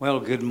Well,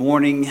 good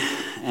morning,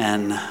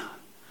 and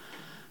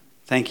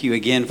thank you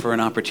again for an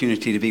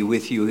opportunity to be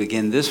with you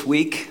again this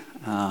week.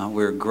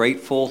 We're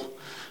grateful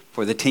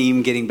for the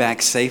team getting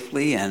back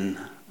safely, and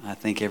I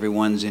think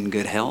everyone's in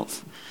good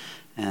health,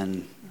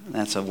 and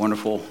that's a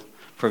wonderful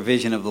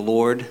provision of the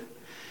Lord.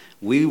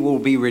 We will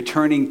be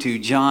returning to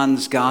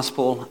John's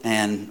Gospel,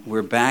 and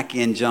we're back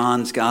in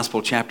John's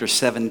Gospel, chapter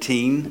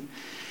 17,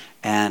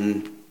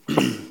 and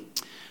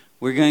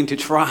we're going to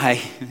try,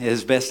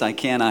 as best I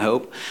can, I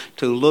hope,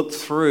 to look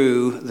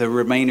through the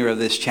remainder of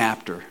this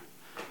chapter.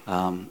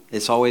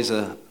 It's always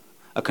a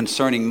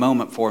concerning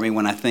moment for me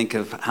when I think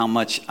of how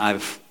much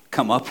I've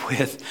come up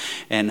with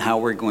and how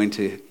we're going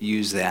to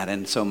use that.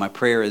 And so my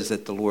prayer is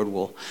that the Lord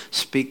will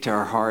speak to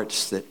our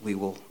hearts, that we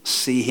will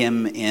see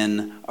Him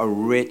in a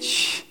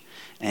rich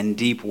and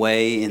deep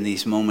way in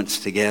these moments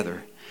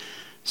together.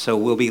 So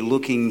we'll be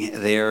looking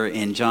there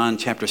in John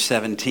chapter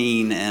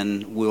 17,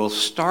 and we'll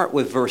start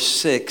with verse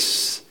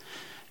 6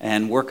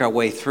 and work our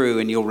way through.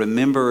 And you'll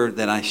remember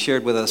that I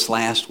shared with us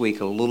last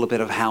week a little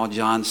bit of how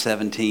John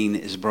 17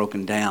 is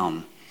broken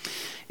down.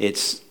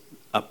 It's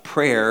a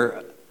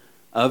prayer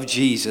of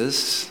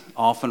Jesus,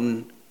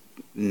 often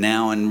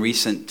now in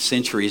recent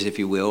centuries, if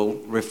you will,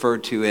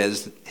 referred to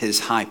as his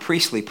high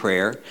priestly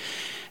prayer.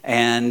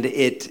 And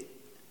it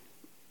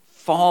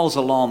falls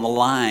along the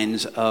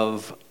lines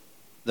of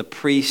the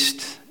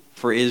priest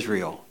for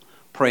Israel,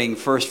 praying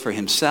first for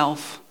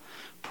himself,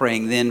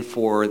 praying then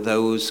for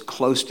those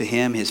close to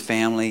him, his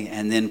family,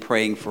 and then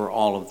praying for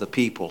all of the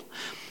people.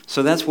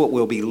 So that's what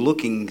we'll be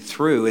looking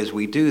through as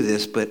we do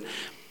this, but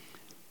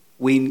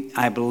we,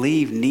 I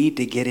believe, need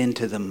to get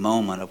into the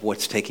moment of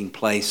what's taking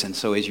place. And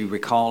so as you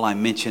recall, I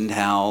mentioned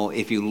how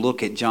if you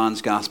look at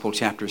John's Gospel,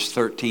 chapters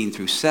 13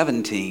 through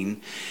 17,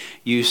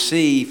 you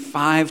see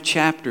 5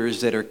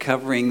 chapters that are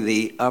covering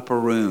the upper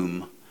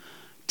room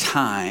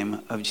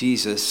time of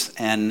Jesus,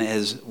 and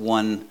as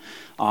one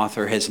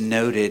author has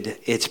noted,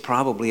 it's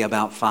probably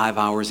about 5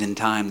 hours in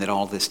time that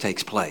all this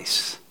takes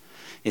place.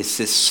 It's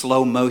this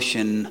slow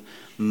motion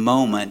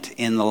moment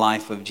in the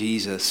life of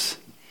Jesus.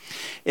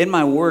 In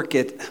my work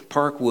at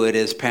Parkwood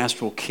as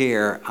pastoral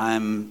care,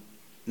 I'm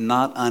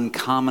not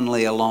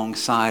uncommonly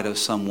alongside of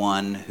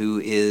someone who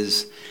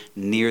is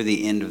near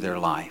the end of their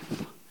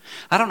life.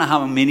 I don't know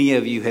how many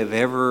of you have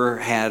ever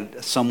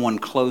had someone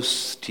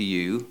close to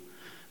you,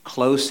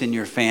 close in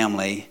your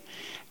family,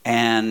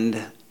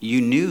 and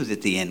you knew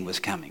that the end was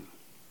coming.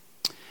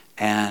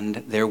 And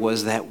there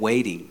was that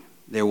waiting,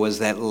 there was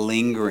that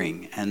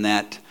lingering, and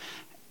that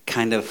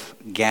kind of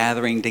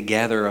gathering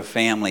together of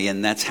family,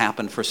 and that's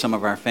happened for some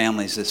of our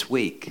families this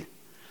week.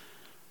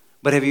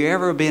 But have you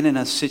ever been in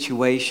a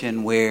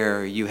situation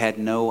where you had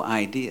no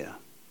idea?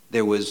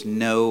 There was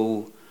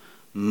no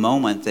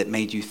moment that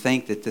made you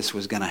think that this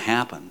was going to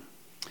happen.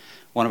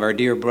 One of our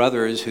dear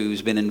brothers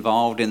who's been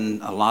involved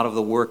in a lot of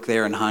the work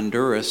there in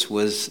Honduras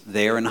was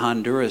there in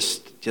Honduras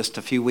just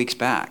a few weeks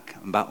back,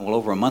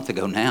 over a month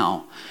ago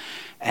now.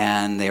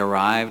 And they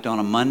arrived on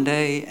a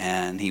Monday,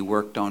 and he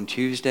worked on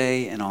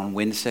Tuesday, and on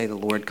Wednesday the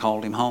Lord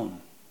called him home.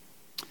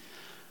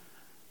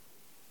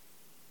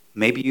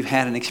 Maybe you've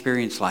had an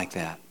experience like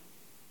that.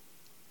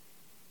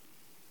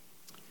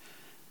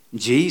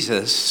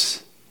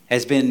 Jesus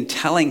has been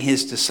telling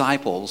his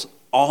disciples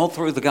all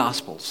through the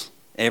Gospels,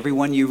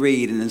 everyone you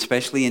read, and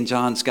especially in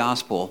John's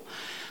Gospel,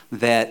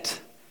 that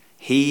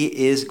he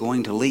is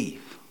going to leave.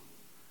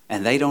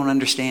 And they don't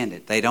understand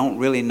it. They don't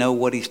really know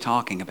what he's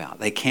talking about.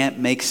 They can't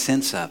make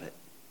sense of it.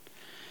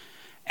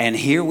 And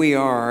here we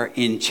are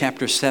in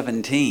chapter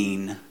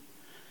 17.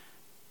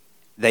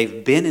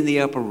 They've been in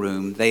the upper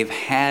room. They've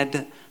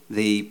had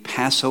the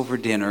Passover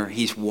dinner.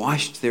 He's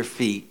washed their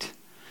feet.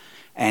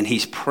 And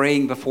he's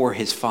praying before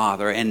his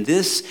Father. And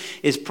this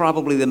is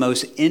probably the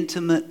most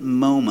intimate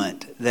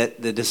moment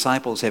that the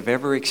disciples have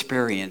ever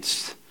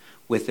experienced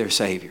with their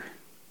Savior.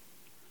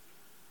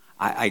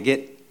 I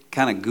get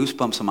kind of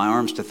goosebumps on my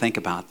arms to think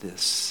about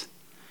this.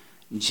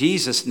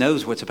 Jesus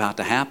knows what's about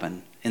to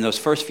happen. In those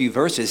first few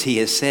verses, he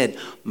has said,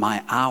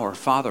 "My hour,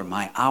 Father,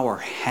 my hour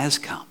has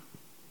come."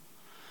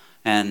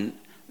 And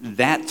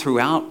that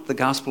throughout the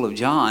Gospel of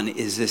John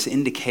is this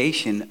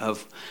indication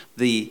of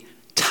the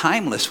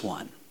timeless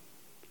one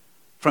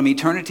from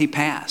eternity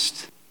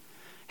past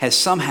has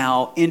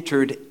somehow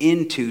entered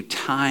into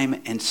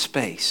time and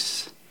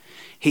space.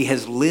 He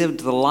has lived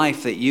the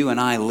life that you and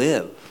I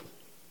live.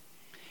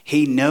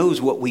 He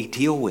knows what we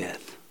deal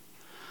with.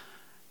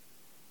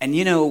 And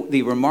you know,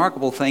 the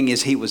remarkable thing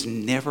is he was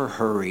never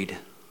hurried.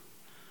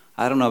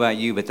 I don't know about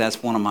you, but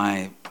that's one of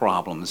my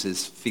problems,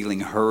 is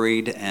feeling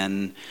hurried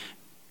and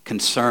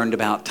concerned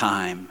about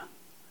time.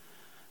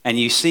 And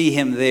you see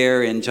him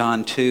there in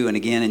John 2 and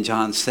again in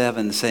John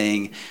 7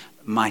 saying,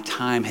 "My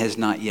time has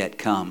not yet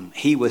come."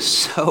 He was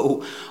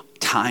so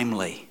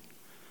timely.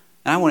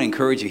 And I want to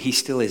encourage you, he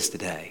still is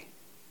today.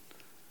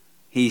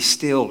 He's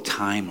still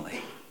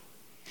timely.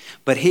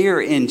 But here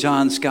in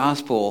John's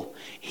Gospel,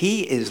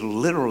 he is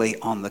literally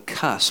on the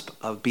cusp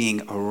of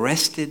being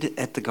arrested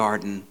at the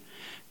garden,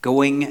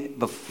 going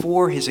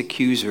before his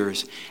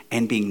accusers,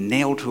 and being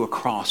nailed to a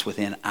cross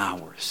within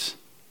hours.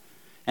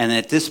 And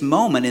at this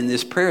moment in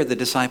this prayer, the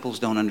disciples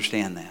don't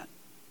understand that.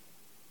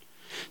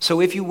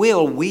 So if you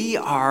will, we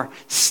are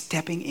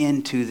stepping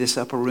into this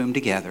upper room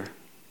together.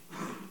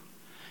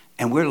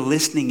 And we're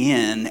listening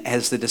in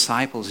as the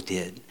disciples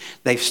did.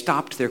 They've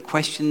stopped their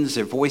questions.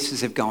 Their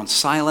voices have gone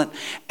silent.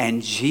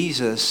 And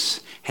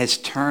Jesus has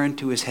turned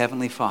to his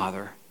heavenly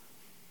Father.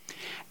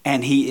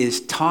 And he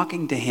is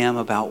talking to him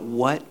about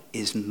what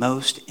is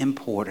most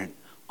important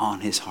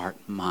on his heart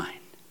and mind.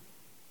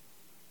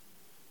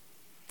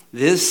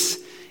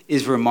 This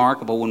is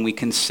remarkable when we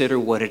consider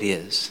what it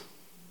is.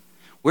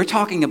 We're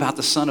talking about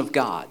the Son of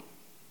God,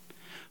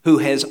 who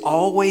has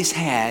always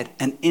had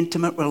an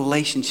intimate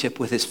relationship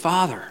with his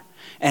Father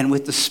and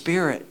with the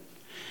Spirit.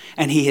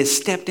 And he has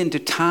stepped into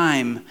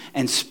time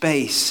and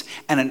space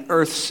and an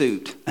earth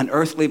suit, an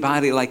earthly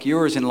body like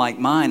yours and like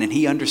mine. And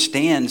he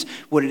understands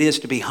what it is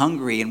to be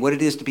hungry and what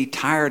it is to be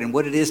tired and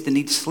what it is to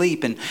need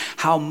sleep and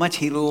how much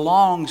he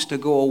longs to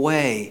go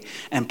away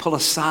and pull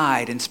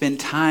aside and spend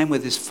time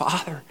with his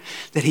Father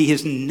that he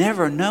has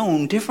never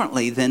known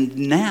differently than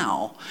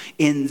now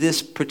in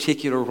this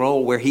particular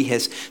role where he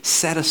has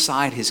set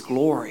aside his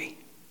glory.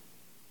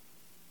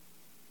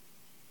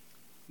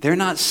 They're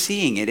not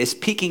seeing it. It's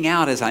peeking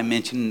out, as I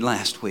mentioned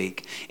last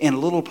week, in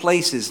little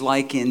places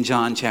like in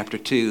John chapter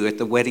 2 at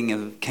the wedding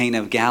of Cana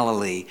of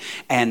Galilee.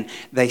 And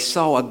they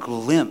saw a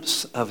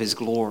glimpse of his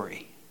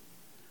glory.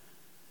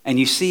 And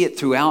you see it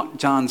throughout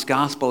John's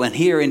gospel. And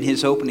here in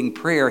his opening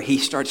prayer, he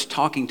starts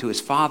talking to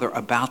his Father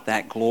about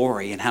that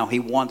glory and how he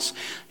wants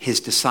his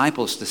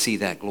disciples to see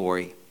that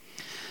glory.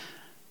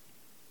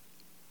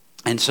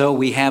 And so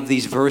we have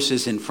these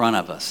verses in front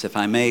of us. If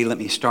I may, let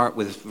me start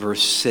with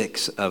verse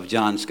 6 of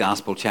John's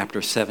Gospel,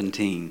 chapter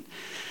 17.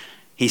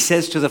 He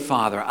says to the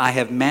Father, I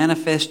have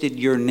manifested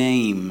your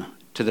name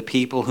to the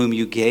people whom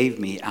you gave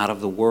me out of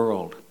the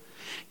world.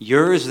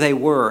 Yours they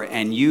were,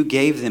 and you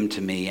gave them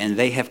to me, and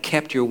they have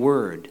kept your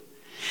word.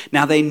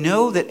 Now they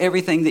know that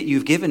everything that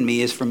you've given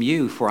me is from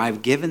you, for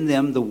I've given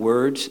them the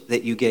words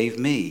that you gave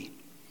me.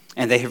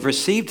 And they have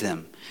received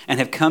them, and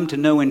have come to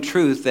know in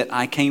truth that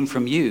I came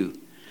from you.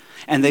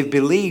 And they've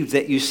believed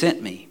that you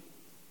sent me.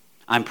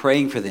 I'm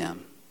praying for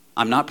them.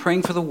 I'm not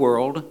praying for the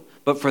world,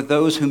 but for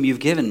those whom you've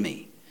given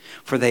me.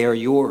 For they are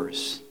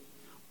yours.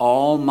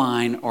 All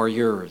mine are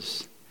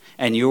yours,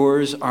 and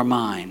yours are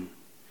mine.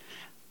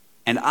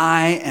 And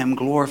I am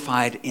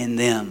glorified in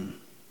them.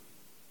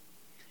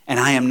 And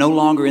I am no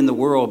longer in the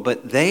world,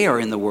 but they are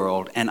in the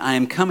world, and I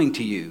am coming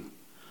to you.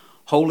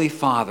 Holy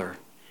Father,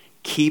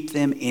 keep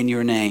them in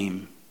your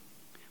name,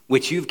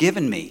 which you've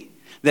given me,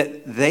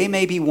 that they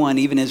may be one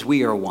even as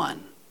we are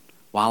one.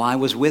 While I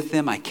was with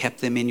them, I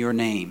kept them in your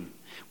name,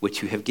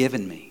 which you have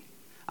given me.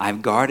 I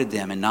have guarded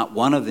them, and not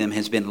one of them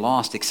has been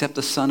lost except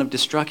the son of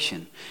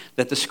destruction,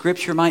 that the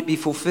scripture might be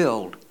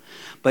fulfilled.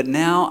 But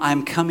now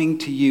I'm coming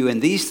to you,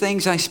 and these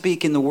things I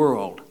speak in the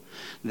world,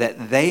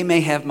 that they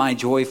may have my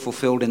joy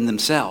fulfilled in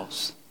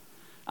themselves.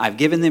 I've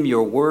given them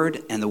your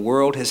word, and the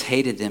world has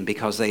hated them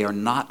because they are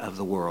not of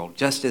the world,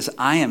 just as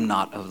I am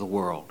not of the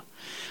world.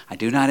 I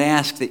do not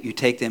ask that you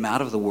take them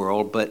out of the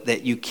world, but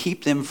that you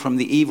keep them from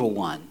the evil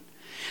one.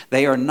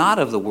 They are not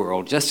of the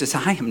world, just as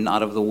I am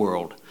not of the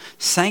world.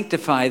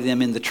 Sanctify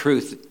them in the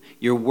truth.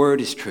 Your word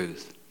is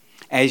truth.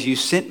 As you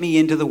sent me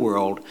into the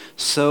world,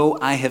 so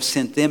I have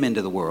sent them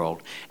into the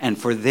world. And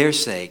for their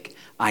sake,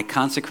 I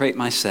consecrate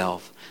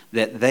myself,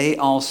 that they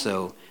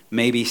also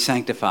may be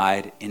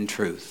sanctified in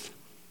truth.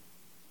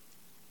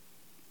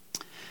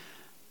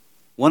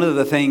 One of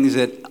the things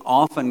that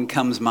often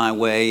comes my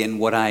way in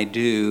what I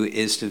do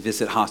is to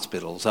visit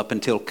hospitals. Up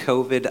until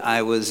COVID,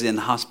 I was in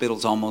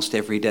hospitals almost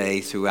every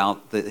day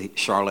throughout the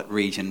Charlotte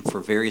region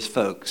for various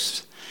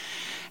folks.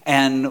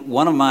 And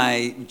one of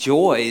my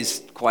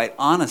joys, quite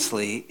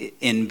honestly,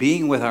 in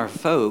being with our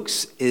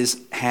folks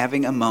is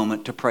having a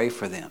moment to pray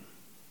for them.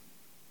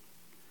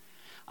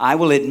 I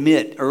will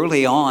admit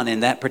early on in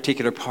that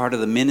particular part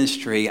of the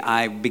ministry,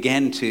 I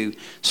began to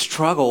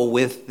struggle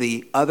with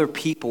the other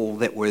people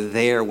that were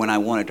there when I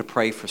wanted to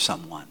pray for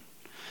someone.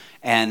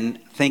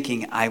 And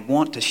thinking, I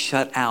want to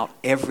shut out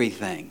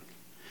everything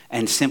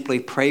and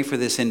simply pray for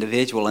this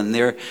individual. And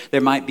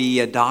there might be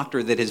a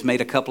doctor that has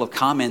made a couple of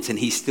comments and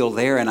he's still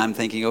there. And I'm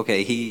thinking,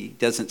 okay, he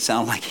doesn't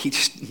sound like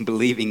he's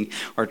believing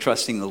or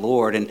trusting the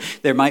Lord. And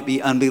there might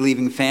be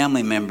unbelieving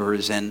family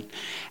members. And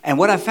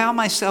what I found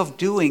myself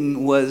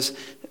doing was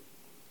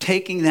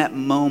taking that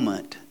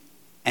moment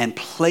and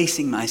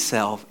placing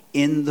myself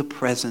in the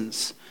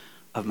presence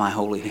of my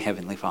holy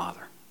heavenly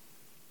Father.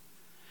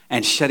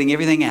 And shutting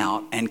everything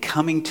out and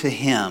coming to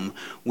him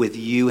with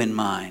you in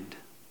mind.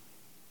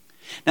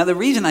 Now, the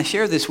reason I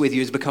share this with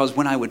you is because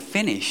when I would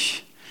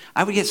finish,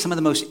 I would get some of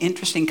the most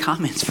interesting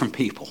comments from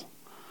people.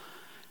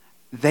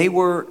 They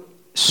were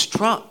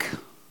struck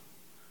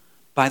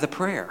by the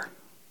prayer.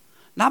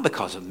 Not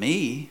because of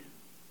me.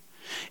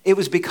 It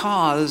was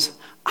because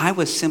I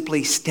was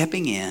simply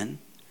stepping in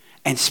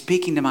and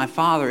speaking to my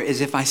Father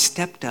as if I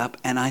stepped up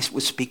and I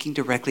was speaking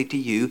directly to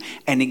you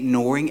and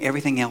ignoring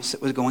everything else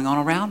that was going on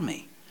around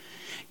me.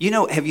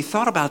 Have you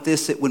thought about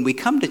this, that when we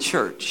come to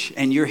church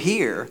and you're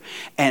here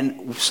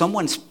and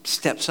someone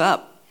steps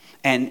up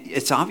and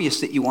it's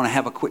obvious that you want to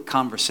have a quick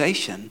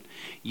conversation,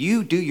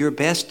 you do your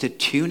best to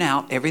tune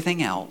out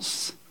everything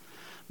else.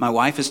 My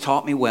wife has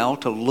taught me well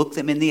to look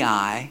them in the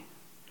eye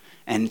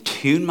and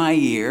tune my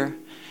ear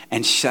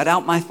and shut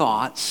out my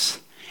thoughts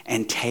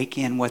and take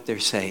in what they're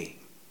saying.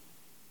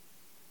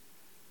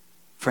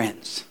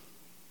 Friends,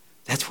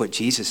 that's what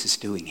Jesus is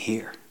doing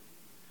here.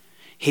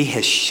 He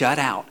has shut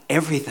out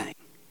everything.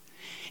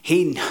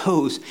 He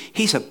knows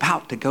he's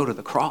about to go to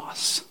the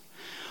cross,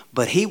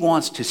 but he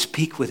wants to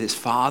speak with his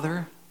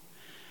Father,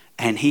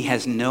 and he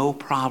has no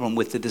problem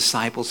with the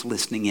disciples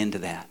listening into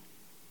that.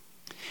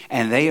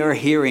 And they are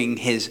hearing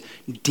his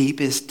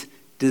deepest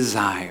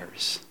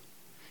desires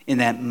in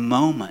that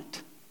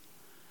moment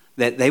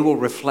that they will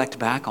reflect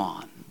back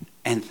on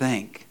and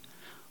think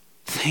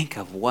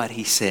of what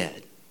he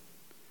said.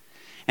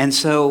 And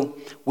so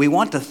we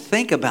want to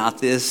think about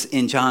this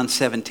in John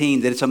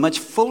 17, that it's a much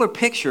fuller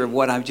picture of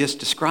what I've just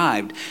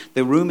described.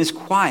 The room is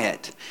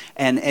quiet.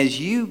 And as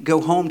you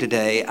go home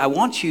today, I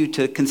want you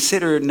to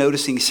consider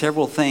noticing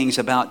several things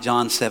about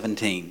John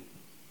 17.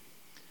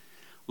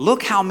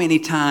 Look how many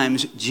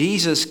times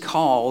Jesus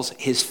calls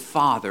his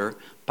Father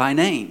by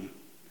name.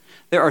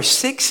 There are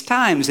 6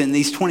 times in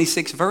these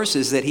 26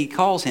 verses that he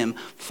calls him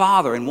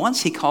Father. And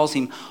once he calls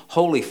him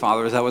Holy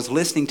Father, as I was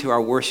listening to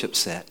our worship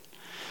set.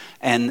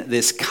 And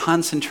this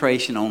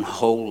concentration on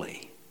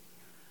holy,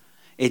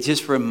 it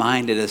just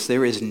reminded us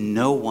there is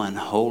no one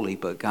holy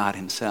but God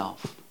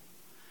himself.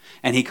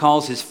 And he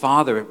calls his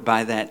Father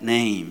by that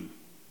name.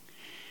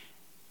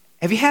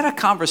 Have you had a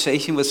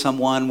conversation with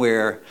someone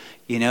where,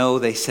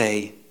 they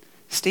say,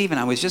 Stephen,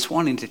 I was just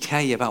wanting to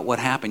tell you about what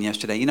happened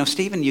yesterday.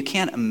 Stephen, you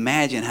can't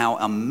imagine how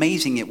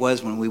amazing it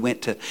was when we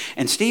went to,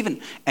 and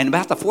Stephen, and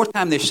about the 4th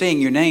time they're saying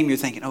your name, you're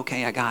thinking,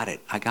 okay, I got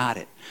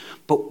it.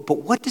 But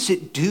what does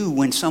it do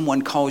when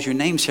someone calls your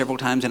name several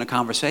times in a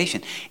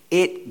conversation?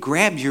 It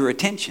grabs your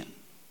attention.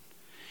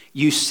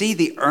 You see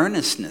the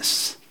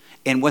earnestness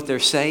in what they're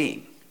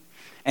saying.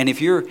 And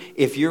if you're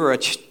a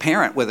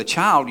parent with a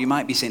child, you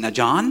might be saying, now,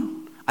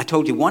 John, I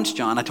told you once,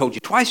 John, I told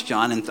you twice,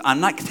 John, and I'm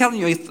not telling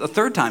you a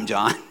 3rd time,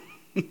 John.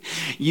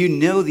 You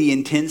know the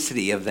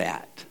intensity of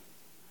that.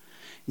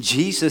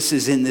 Jesus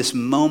is in this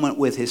moment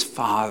with his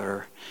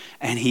Father,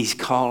 and he's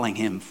calling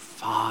him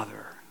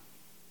Father.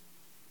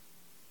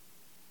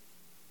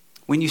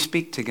 When you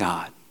speak to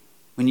God,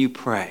 when you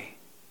pray,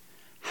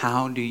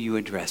 how do you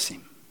address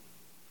him?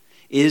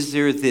 Is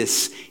there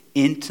this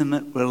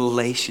intimate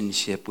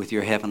relationship with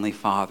your Heavenly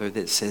Father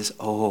that says,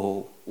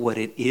 oh, what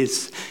it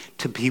is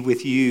to be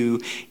with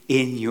you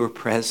in your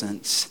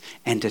presence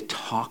and to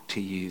talk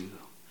to you?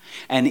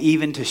 And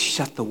even to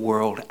shut the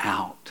world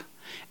out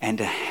and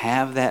to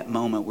have that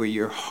moment where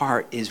your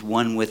heart is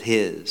one with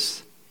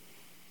his.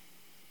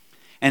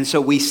 And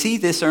so we see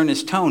this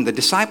earnest tone. The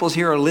disciples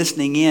here are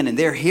listening in and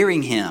they're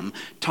hearing him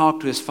talk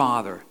to his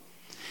Father.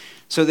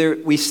 So there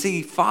we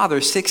see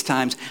Father 6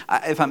 times.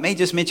 If I may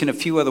just mention a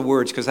few other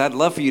words, because I'd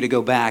love for you to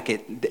go back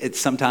at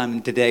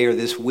sometime today or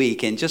this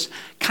week and just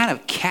kind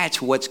of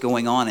catch what's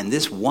going on in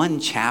this one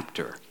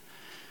chapter.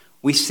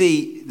 We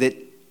see that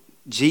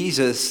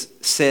Jesus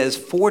says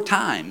 4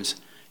 times,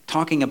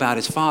 talking about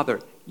his Father,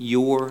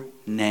 your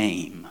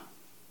name.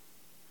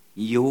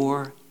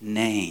 Your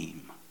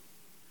name.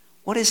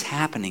 What is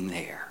happening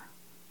there?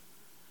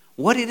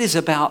 What it is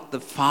about the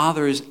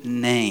Father's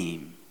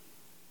name?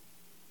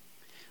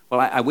 Well,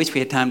 I wish we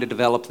had time to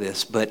develop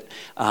this, but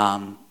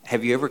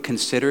have you ever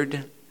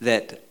considered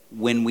that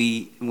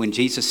when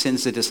Jesus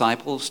sends the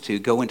disciples to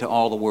go into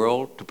all the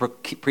world to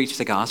preach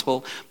the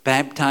gospel,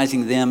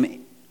 baptizing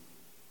them,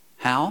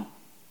 how?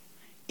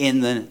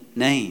 In the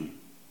name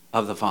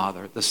of the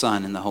Father, the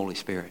Son, and the Holy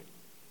Spirit.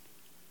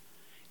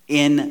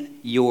 In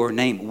your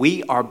name.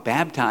 We are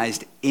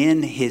baptized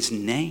in his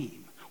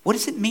name. What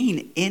does it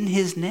mean, in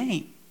his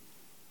name?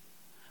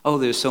 Oh,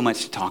 there's so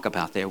much to talk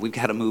about there. We've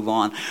got to move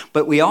on.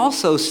 But we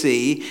also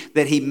see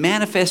that he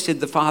manifested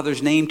the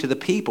Father's name to the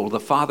people the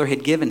Father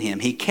had given him.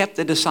 He kept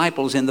the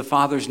disciples in the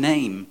Father's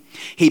name.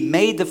 He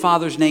made the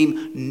Father's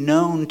name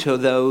known to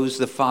those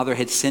the Father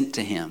had sent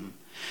to him.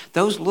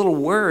 Those little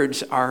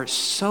words are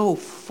so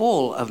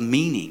full of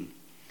meaning.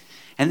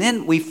 And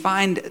then we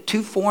find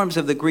 2 forms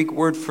of the Greek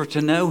word for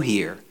to know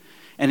here.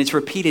 And it's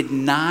repeated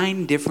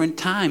 9 different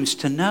times,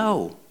 to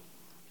know.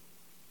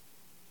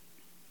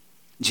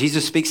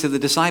 Jesus speaks to the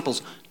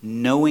disciples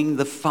knowing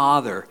the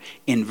Father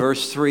in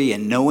verse 3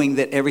 and knowing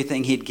that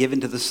everything he had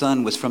given to the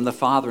Son was from the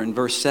Father in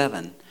verse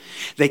 7.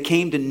 They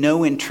came to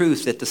know in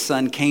truth that the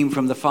Son came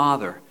from the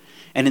Father.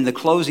 And in the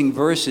closing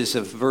verses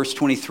of verse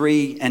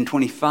 23 and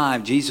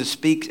 25, Jesus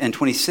speaks, and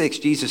 26,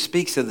 Jesus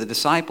speaks to the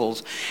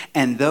disciples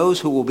and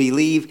those who will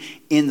believe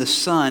in the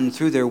Son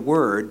through their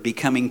word,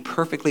 becoming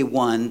perfectly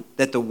one,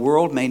 that the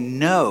world may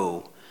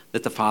know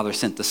that the Father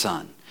sent the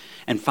Son.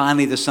 And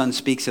finally, the Son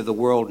speaks of the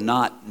world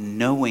not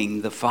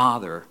knowing the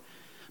Father,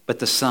 but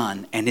the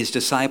Son, and his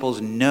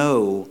disciples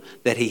know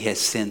that he has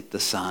sent the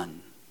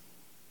Son.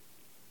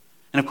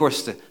 And of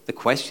course, the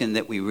question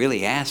that we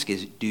really ask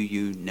is, do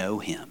you know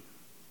him?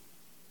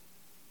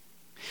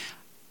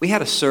 We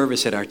had a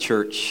service at our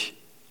church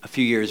a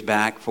few years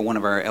back for one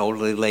of our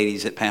elderly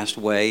ladies that passed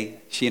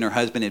away. She and her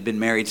husband had been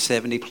married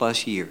 70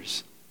 plus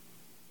years.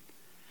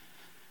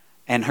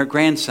 And her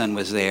grandson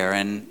was there,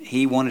 and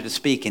he wanted to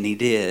speak, and he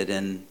did.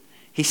 And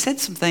he said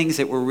some things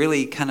that were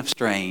really kind of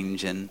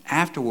strange. And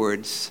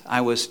afterwards,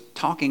 I was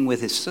talking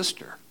with his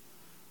sister.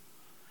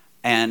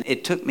 And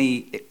it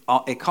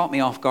caught me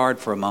off guard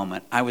for a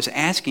moment. I was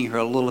asking her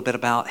a little bit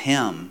about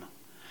him.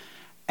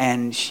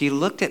 And she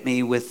looked at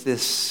me with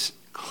this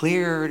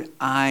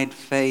clear-eyed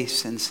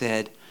face and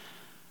said,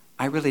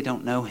 I really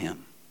don't know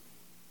him.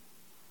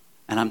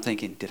 And I'm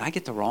thinking, did I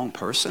get the wrong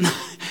person?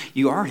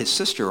 You are his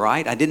sister,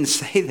 right? I didn't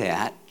say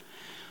that.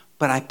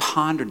 But I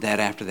pondered that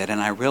after that,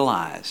 and I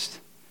realized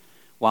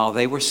while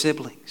they were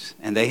siblings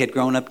and they had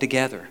grown up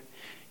together,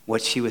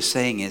 what she was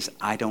saying is,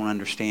 I don't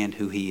understand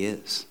who he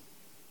is.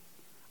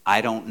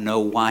 I don't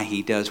know why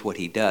he does what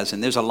he does.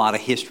 And there's a lot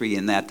of history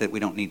in that we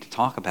don't need to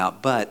talk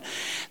about. But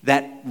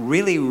that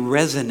really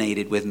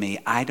resonated with me.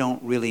 I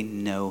don't really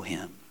know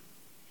him.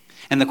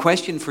 And the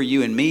question for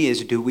you and me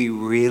is, do we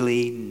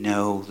really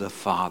know the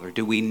Father?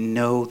 Do we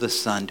know the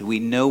Son? Do we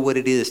know what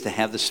it is to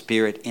have the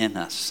Spirit in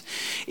us?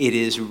 It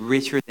is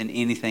richer than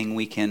anything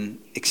we can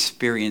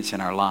experience in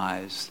our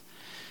lives.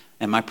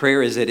 And my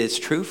prayer is that it's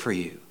true for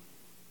you.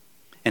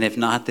 And if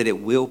not, that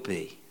it will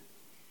be.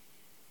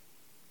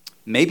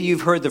 Maybe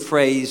you've heard the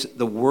phrase,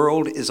 the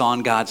world is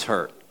on God's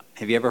heart.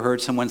 Have you ever heard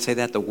someone say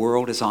that? The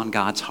world is on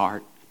God's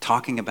heart.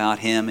 Talking about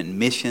him and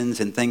missions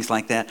and things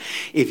like that.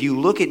 If you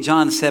look at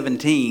John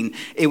 17,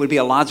 it would be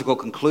a logical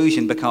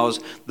conclusion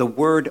because the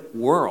word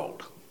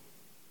world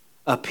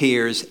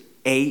appears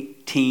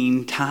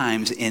 18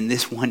 times in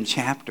this one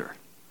chapter.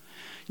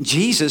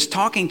 Jesus,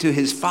 talking to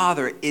his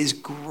Father, is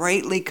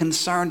greatly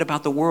concerned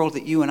about the world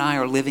that you and I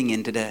are living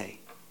in today.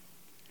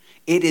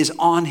 It is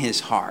on his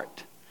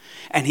heart.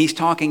 And he's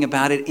talking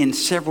about it in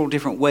several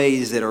different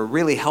ways that are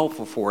really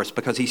helpful for us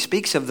because he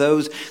speaks of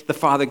those the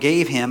Father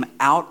gave him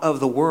out of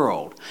the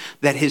world,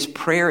 that his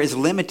prayer is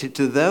limited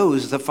to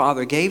those the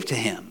Father gave to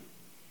him.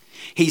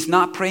 He's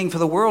not praying for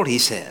the world, he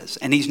says,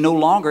 and he's no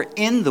longer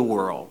in the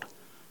world.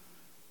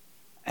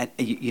 And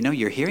you know,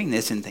 you're hearing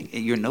this and think,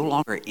 you're no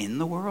longer in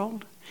the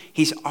world?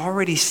 He's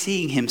already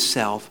seeing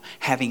himself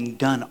having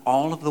done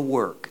all of the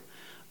work,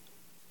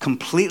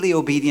 completely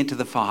obedient to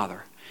the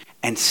Father,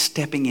 and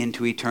stepping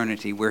into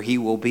eternity where he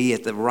will be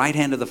at the right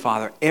hand of the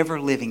Father, ever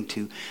living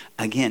to,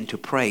 again, to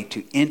pray,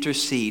 to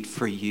intercede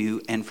for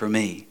you and for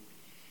me.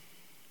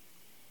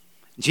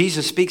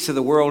 Jesus speaks of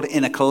the world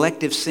in a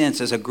collective sense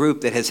as a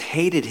group that has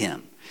hated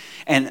him.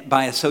 And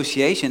by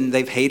association,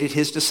 they've hated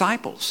his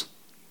disciples.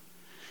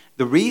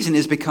 The reason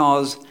is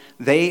because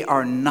they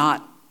are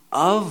not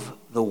of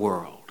the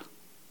world,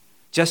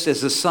 just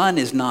as the Son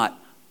is not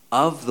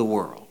of the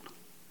world.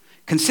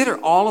 Consider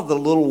all of the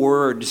little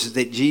words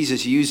that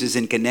Jesus uses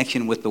in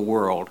connection with the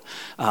world.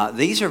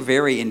 These are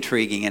very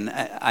intriguing, and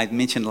I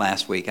mentioned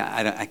last week,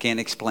 I can't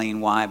explain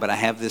why, but I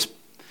have this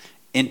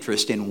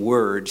interest in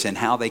words and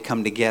how they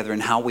come together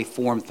and how we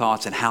form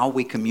thoughts and how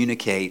we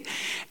communicate.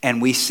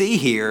 And we see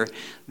here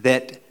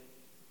that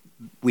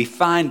we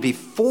find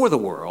before the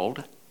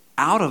world,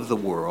 out of the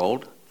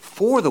world,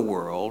 for the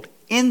world,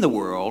 in the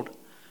world,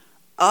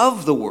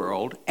 of the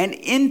world, and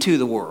into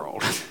the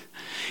world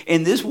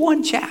in this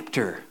one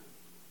chapter.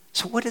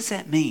 So what does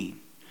that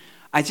mean?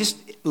 I just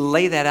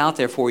lay that out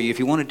there for you. If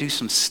you want to do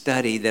some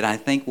study that I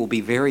think will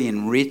be very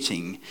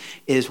enriching,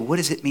 is what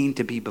does it mean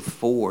to be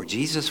before?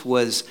 Jesus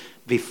was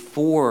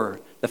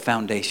before the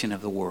foundation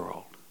of the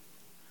world.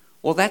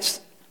 Well, that's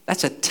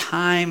a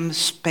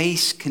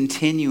time-space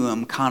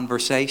continuum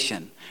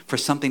conversation for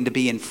something to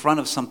be in front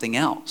of something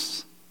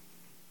else.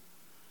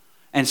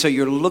 And so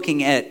you're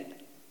looking at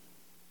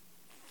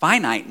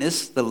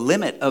finiteness, the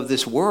limit of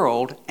this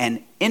world,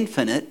 and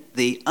infinite,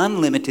 the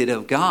unlimited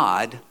of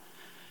God,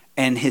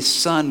 and his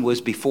Son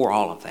was before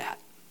all of that.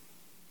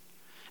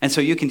 And so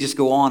you can just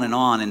go on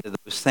into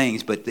those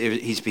things, but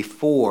he's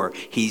before,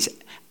 he's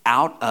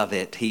out of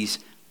it,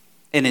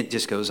 and it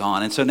just goes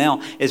on. And so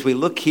now, as we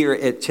look here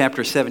at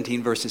chapter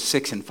 17, verses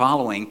 6 and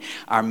following,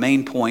 our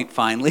main point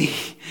finally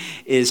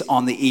is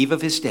on the eve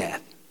of his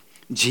death.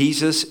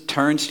 Jesus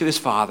turns to his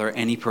Father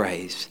and he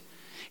prays.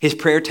 His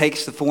prayer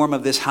takes the form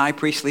of this high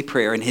priestly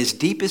prayer, and his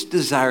deepest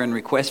desire and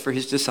request for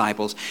his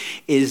disciples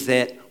is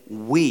that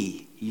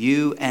we,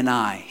 you and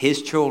I,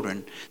 his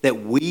children,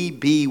 that we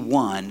be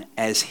one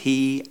as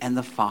he and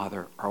the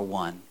Father are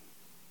one.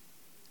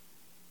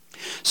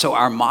 So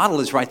our model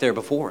is right there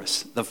before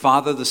us. The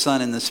Father, the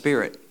Son, and the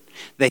Spirit.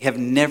 They have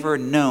never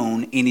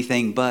known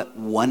anything but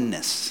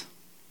oneness.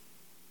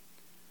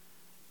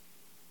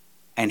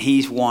 And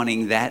he's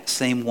wanting that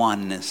same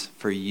oneness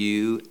for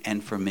you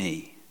and for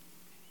me.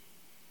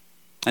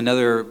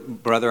 Another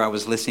brother I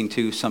was listening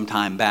to some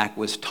time back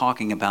was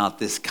talking about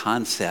this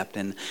concept,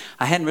 and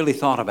I hadn't really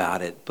thought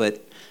about it,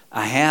 but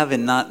I have,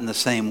 and not in the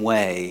same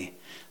way,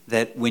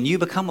 that when you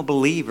become a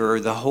believer,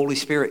 the Holy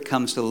Spirit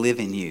comes to live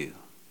in you.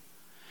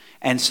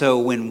 And so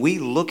when we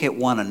look at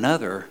one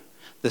another,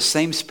 the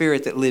same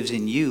Spirit that lives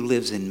in you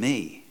lives in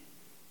me.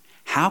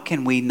 How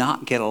can we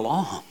not get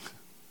along?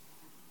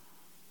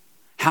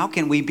 How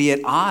can we be at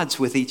odds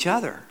with each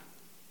other?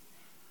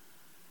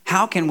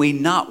 How can we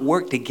not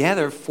work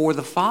together for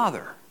the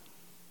Father?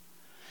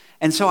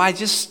 And so I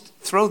just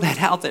throw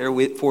that out there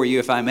for you,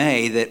 if I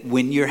may, that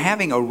when you're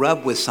having a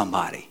rub with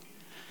somebody,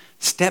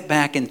 step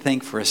back and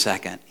think for a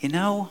second. You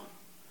know,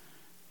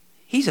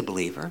 he's a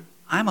believer.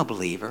 I'm a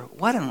believer.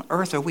 What on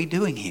earth are we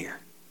doing here?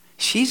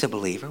 She's a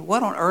believer.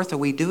 What on earth are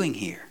we doing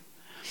here?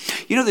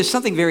 You know, there's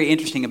something very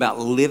interesting about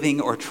living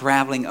or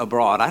traveling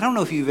abroad. I don't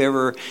know if you've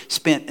ever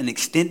spent an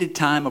extended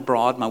time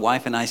abroad. My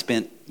wife and I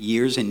spent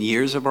years and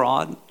years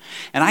abroad.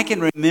 And I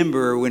can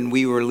remember when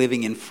we were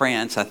living in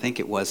France, I think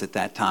it was at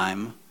that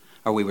time,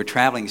 or we were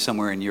traveling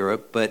somewhere in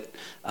Europe, but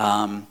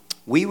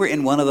we were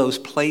in one of those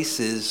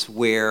places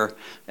where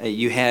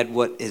you had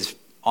what has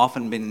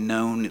often been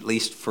known, at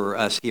least for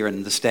us here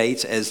in the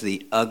States, as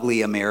the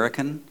ugly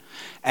American.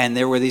 And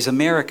there were these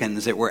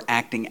Americans that were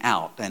acting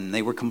out, and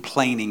they were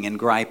complaining and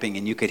griping,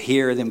 and you could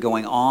hear them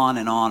going on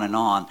and on and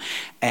on.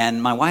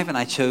 And my wife and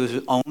I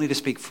chose only to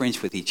speak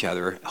French with each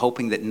other,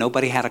 hoping that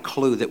nobody had a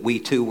clue that we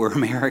too were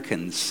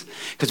Americans,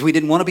 because we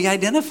didn't want to be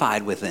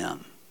identified with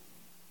them.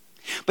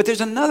 But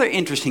there's another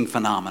interesting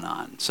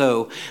phenomenon.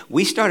 So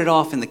we started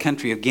off in the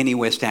country of Guinea,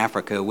 West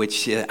Africa,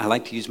 which I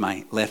like to use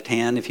my left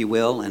hand, if you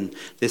will. And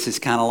this is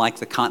kind of like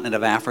the continent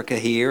of Africa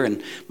here.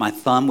 And my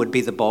thumb would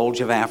be the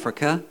bulge of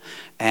Africa.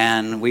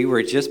 And we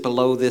were just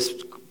below this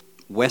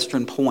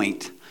western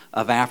point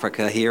of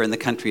Africa here in the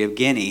country of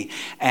Guinea.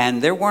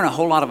 And there weren't a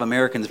whole lot of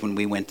Americans when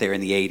we went there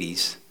in the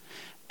 80s.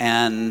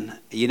 And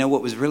you know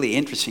what was really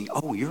interesting?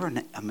 Oh, you're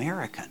an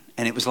American.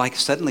 And it was like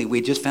suddenly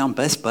we just found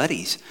best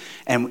buddies.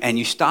 And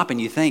you stop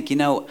and you think, you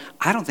know,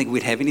 I don't think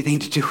we'd have anything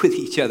to do with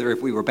each other if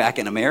we were back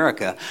in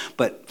America.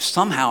 But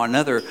somehow or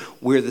another,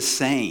 we're the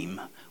same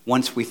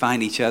once we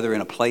find each other in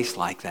a place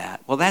like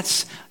that. Well,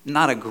 that's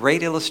not a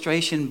great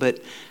illustration, but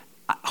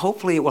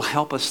hopefully it will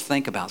help us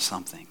think about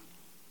something.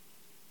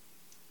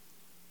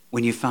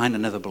 When you find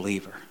another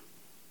believer,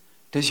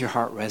 does your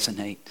heart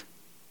resonate?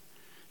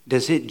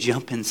 Does it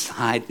jump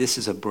inside? This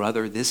is a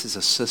brother. This is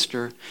a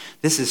sister.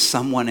 This is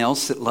someone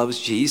else that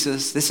loves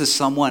Jesus. This is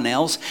someone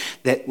else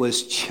that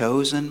was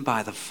chosen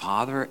by the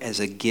Father as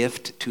a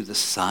gift to the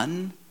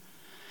Son.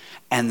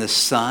 And the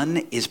Son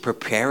is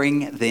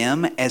preparing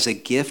them as a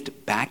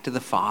gift back to the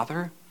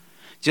Father,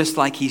 just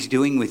like he's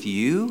doing with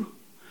you.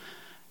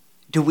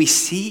 Do we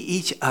see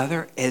each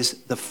other as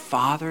the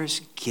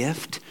Father's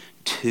gift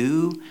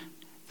to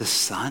the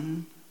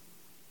Son?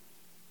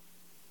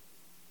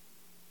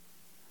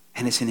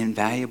 And it's an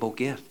invaluable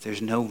gift.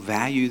 There's no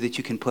value that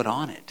you can put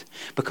on it,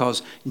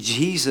 because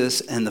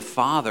Jesus and the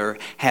Father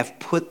have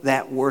put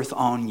that worth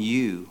on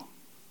you.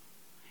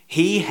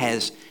 He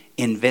has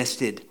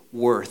invested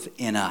worth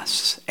in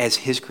us as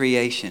his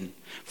creation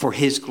for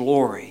his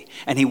glory,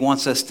 and he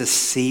wants us to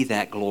see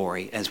that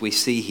glory as we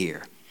see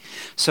here.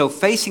 So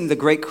facing the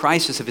great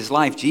crisis of his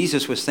life,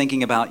 Jesus was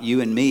thinking about you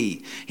and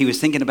me. He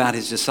was thinking about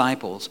his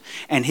disciples,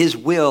 and his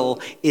will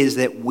is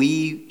that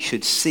we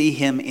should see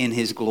him in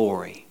his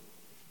glory.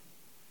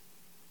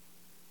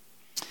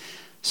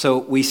 So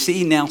we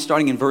see now,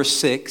 starting in verse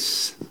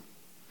 6,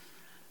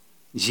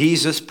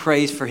 Jesus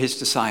prays for his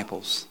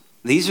disciples.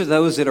 These are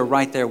those that are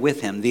right there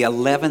with him, the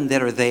 11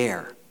 that are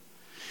there.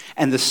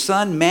 And the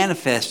Son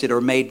manifested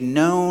or made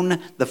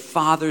known the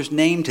Father's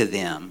name to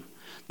them,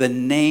 the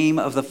name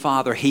of the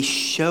Father. He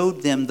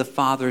showed them the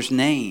Father's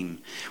name.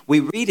 We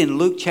read in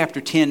Luke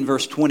chapter 10,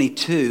 verse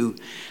 22,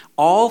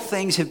 all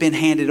things have been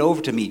handed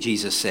over to me,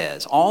 Jesus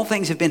says. All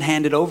things have been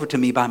handed over to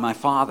me by my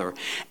Father.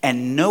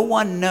 And no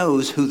one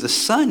knows who the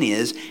Son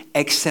is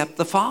except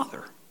the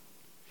Father,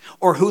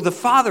 or who the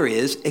Father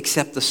is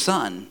except the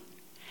Son,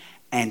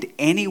 and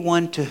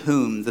anyone to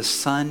whom the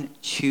Son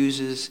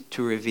chooses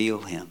to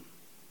reveal him.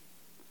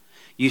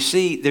 You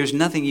see, there's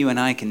nothing you and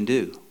I can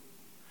do.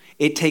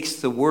 It takes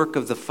the work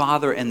of the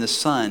Father and the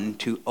Son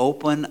to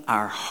open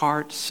our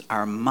hearts,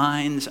 our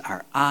minds,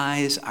 our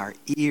eyes, our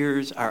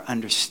ears, our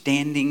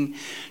understanding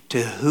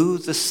to who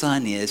the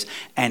Son is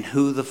and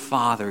who the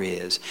Father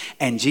is.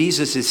 And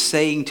Jesus is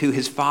saying to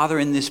his Father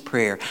in this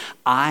prayer,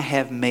 I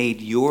have made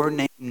your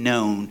name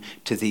known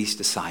to these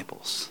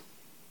disciples.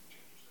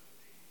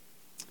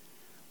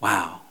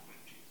 Wow.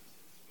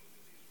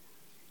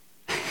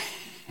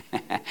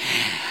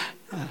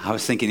 I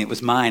was thinking it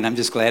was mine. I'm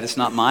just glad it's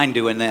not mine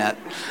doing that.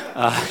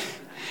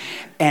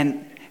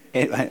 And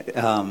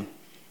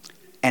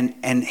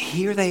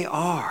here they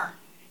are,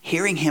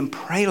 hearing him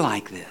pray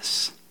like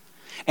this,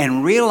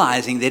 and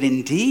realizing that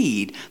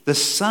indeed the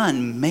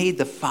Son made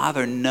the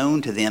Father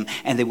known to them,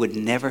 and they would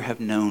never have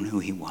known who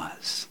he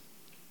was.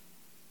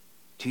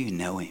 Do you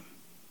know him?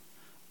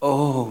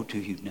 Oh, do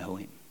you know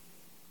him?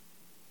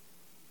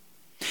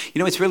 You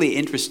know, it's really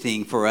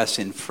interesting for us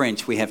in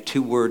French. We have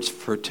two words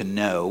for to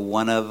know.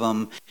 One of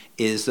them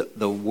is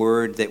the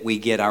word that we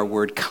get our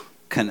word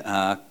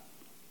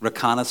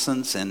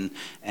reconnaissance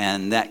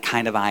and that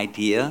kind of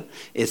idea.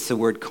 It's the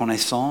word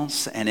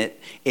connaissance, and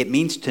it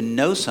means to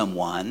know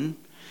someone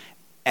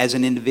as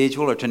an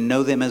individual or to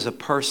know them as a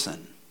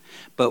person.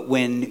 But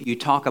when you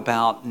talk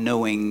about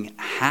knowing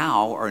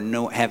how or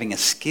having a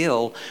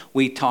skill,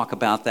 we talk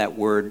about that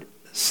word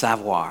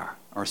savoir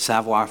or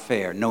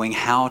savoir-faire, knowing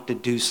how to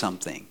do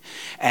something.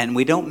 And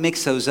we don't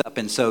mix those up.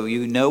 And so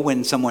you know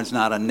when someone's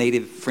not a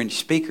native French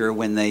speaker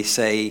when they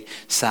say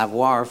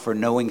savoir for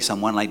knowing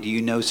someone. Like, do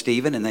you know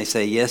Stephen? And they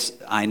say, yes,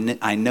 I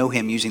know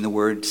him, using the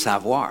word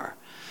savoir.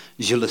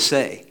 Je le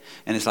sais.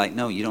 And it's like,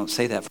 no, you don't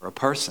say that for a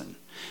person.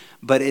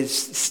 But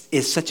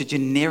it's such a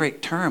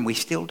generic term. We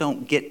still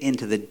don't get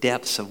into the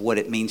depths of what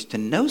it means to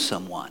know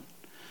someone.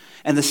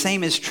 And the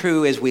same is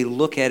true as we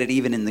look at it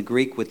even in the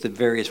Greek with the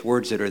various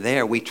words that are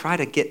there. We try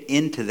to get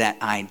into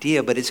that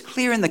idea, but it's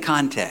clear in the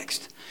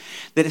context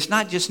that it's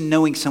not just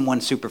knowing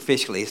someone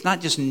superficially. It's not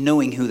just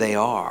knowing who they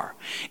are.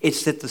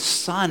 It's that the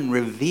Son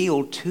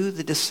revealed to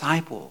the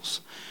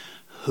disciples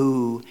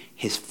who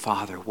his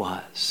Father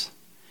was.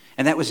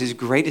 And that was his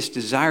greatest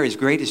desire, his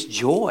greatest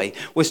joy,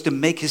 was to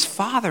make his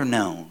Father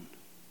known.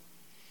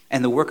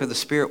 And the work of the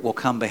Spirit will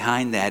come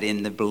behind that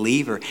in the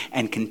believer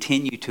and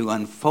continue to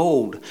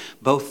unfold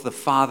both the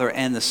Father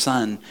and the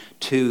Son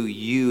to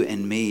you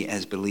and me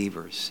as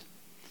believers.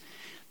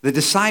 The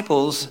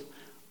disciples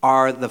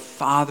are the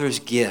Father's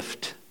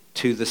gift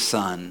to the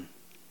Son.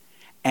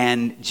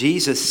 And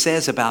Jesus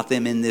says about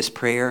them in this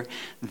prayer,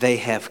 they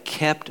have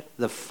kept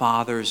the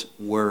Father's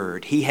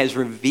word. He has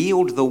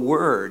revealed the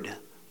word,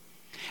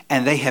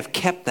 and they have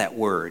kept that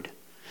word.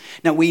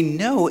 Now, we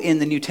know in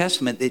the New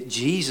Testament that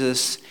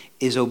Jesus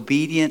is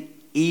obedient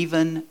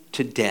even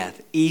to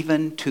death,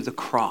 even to the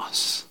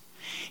cross.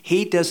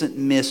 He doesn't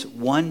miss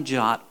one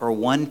jot or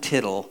one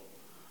tittle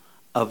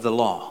of the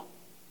law.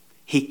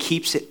 He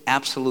keeps it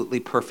absolutely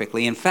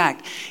perfectly. In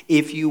fact,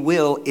 if you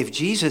will, if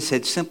Jesus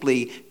had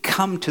simply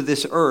come to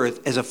this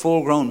earth as a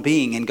full-grown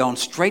being and gone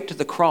straight to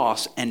the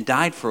cross and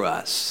died for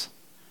us,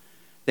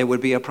 there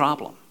would be a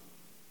problem.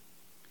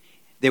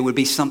 There would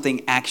be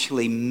something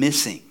actually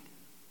missing.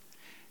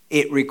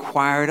 It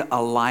required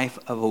a life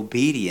of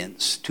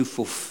obedience to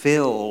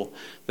fulfill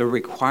the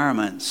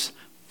requirements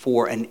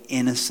for an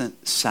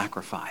innocent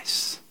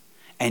sacrifice.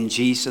 And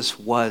Jesus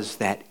was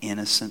that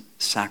innocent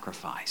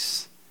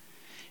sacrifice.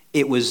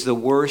 It was the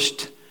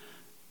worst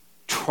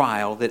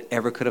trial that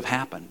ever could have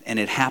happened. And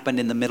it happened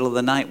in the middle of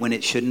the night when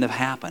it shouldn't have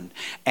happened.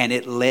 And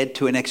it led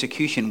to an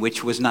execution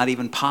which was not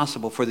even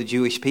possible for the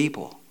Jewish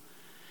people.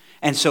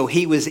 And so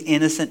he was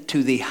innocent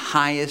to the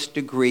highest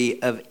degree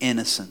of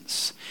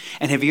innocence.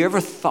 And have you ever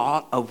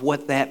thought of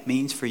what that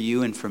means for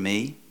you and for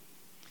me?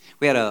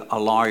 We had a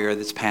lawyer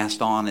that's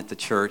passed on at the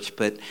church,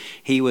 but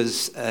he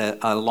was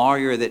a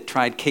lawyer that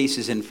tried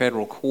cases in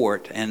federal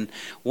court. And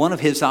one of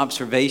his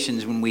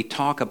observations when we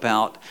talk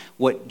about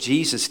what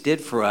Jesus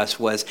did for us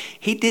was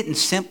he didn't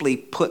simply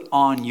put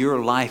on your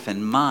life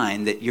and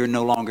mine that you're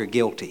no longer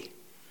guilty.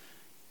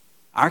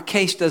 Our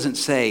case doesn't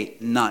say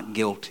not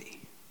guilty.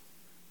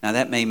 Now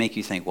that may make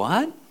you think,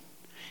 what?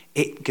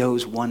 It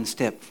goes one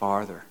step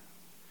farther.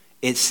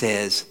 It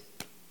says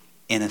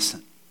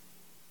innocent.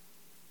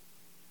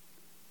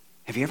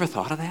 Have you ever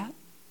thought of that?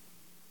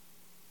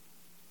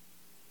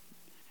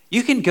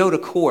 You can go to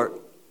court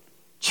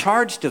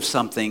charged of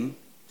something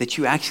that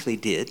you actually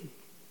did,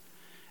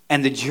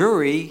 and the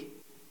jury,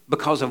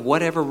 because of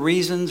whatever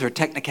reasons or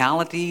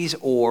technicalities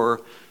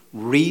or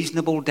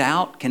reasonable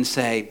doubt, can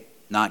say,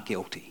 not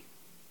guilty.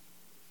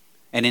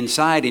 And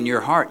inside, in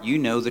your heart, you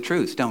know the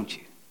truth, don't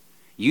you?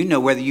 You know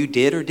whether you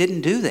did or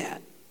didn't do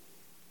that.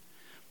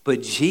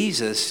 But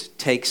Jesus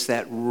takes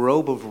that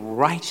robe of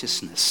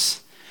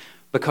righteousness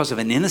because of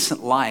an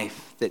innocent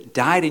life that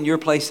died in your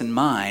place and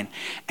mine,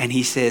 and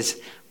he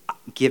says,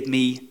 give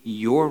me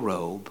your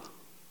robe,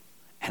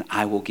 and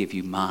I will give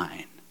you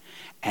mine.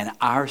 And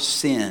our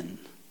sin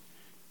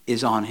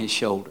is on his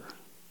shoulder.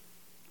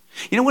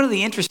 You know, one of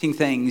the interesting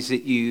things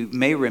that you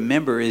may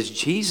remember is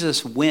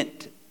Jesus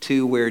went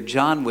to where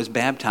John was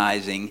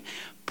baptizing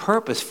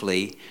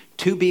purposefully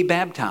to be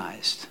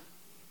baptized.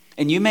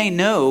 And you may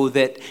know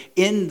that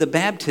in the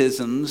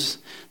baptisms,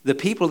 the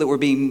people that were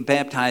being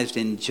baptized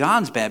in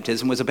John's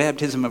baptism was a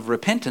baptism of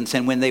repentance.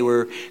 And when they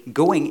were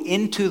going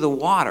into the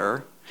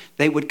water,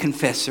 they would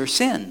confess their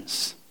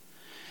sins.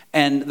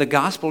 And the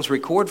Gospels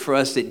record for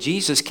us that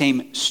Jesus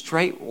came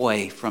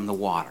straightway from the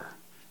water,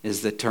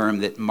 is the term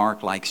that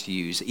Mark likes to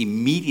use,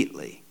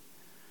 immediately.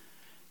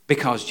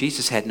 Because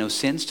Jesus had no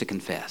sins to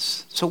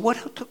confess. So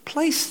what took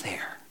place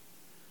there?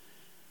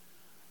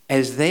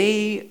 As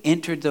they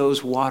entered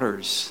those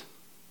waters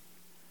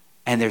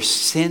and their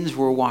sins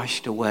were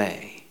washed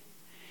away,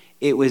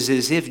 it was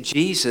as if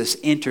Jesus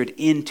entered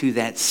into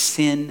that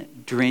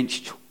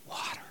sin-drenched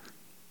water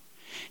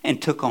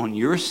and took on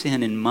your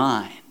sin and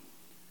mine,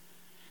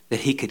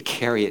 that he could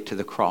carry it to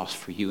the cross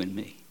for you and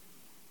me.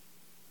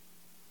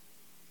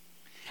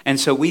 And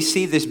so we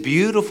see this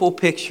beautiful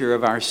picture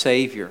of our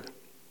Savior,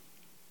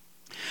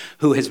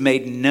 who has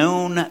made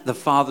known the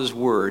Father's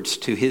words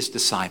to his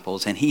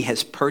disciples, and he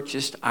has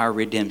purchased our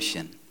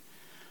redemption.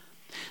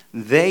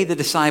 They, the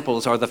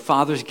disciples, are the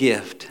Father's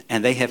gift,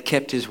 and they have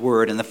kept his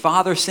word. And the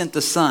Father sent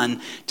the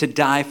Son to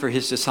die for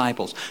his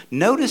disciples.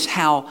 Notice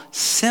how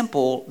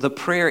simple the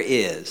prayer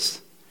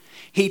is.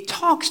 He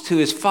talks to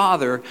his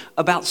Father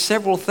about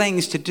several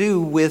things to do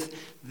with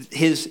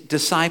his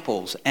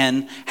disciples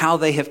and how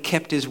they have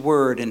kept his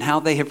word and how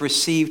they have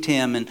received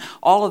him and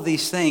all of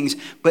these things.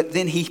 But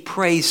then he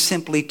prays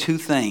simply two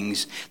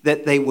things: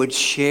 that they would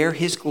share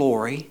his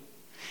glory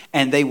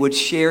and they would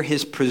share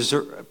his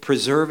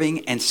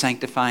preserving and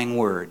sanctifying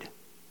word.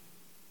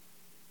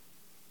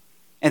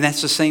 And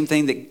that's the same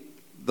thing that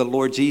the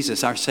Lord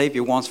Jesus, our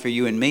Savior, wants for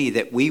you and me,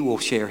 that we will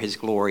share his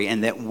glory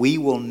and that we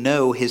will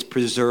know his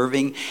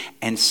preserving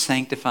and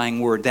sanctifying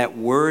word, that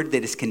word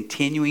that is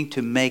continuing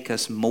to make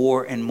us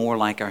more and more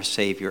like our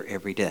Savior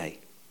every day.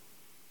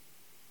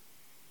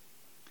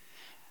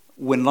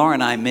 When Laura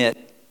and I met,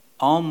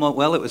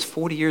 it was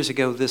 40 years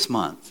ago this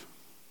month.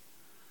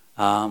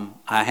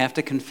 I have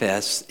to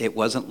confess, it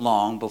wasn't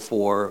long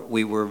before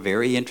we were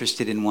very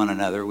interested in one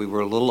another. We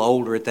were a little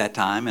older at that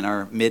time, in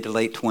our mid to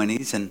late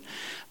 20s, and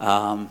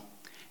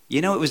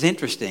it was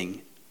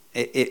interesting.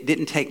 It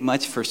didn't take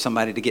much for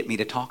somebody to get me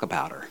to talk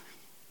about her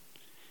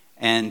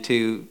and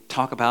to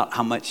talk about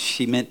how much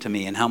she meant to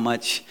me and how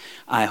much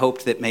I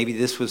hoped that maybe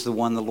this was the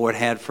one the Lord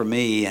had for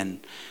me. And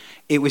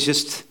it was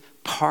just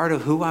part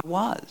of who I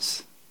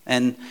was.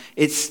 And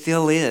it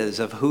still is,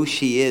 of who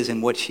she is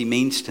and what she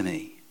means to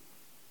me.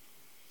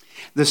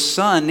 The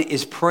Son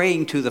is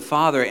praying to the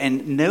Father.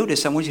 And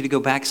notice, I want you to go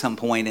back some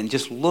point and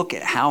just look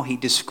at how he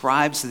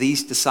describes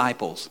these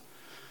disciples.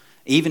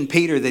 Even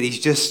Peter, that he's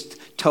just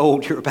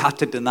told, you're about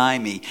to deny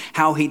me.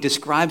 How he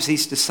describes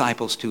these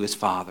disciples to his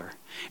Father.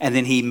 And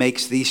then he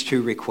makes these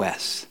two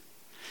requests.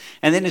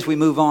 And then as we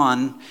move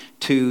on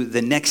to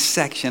the next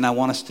section, I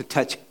want us to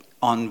touch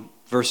on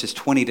verses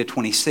 20 to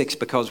 26,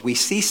 because we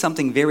see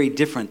something very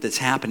different that's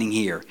happening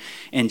here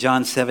in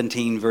John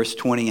 17, verse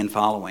 20 and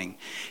following.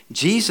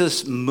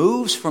 Jesus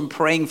moves from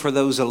praying for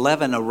those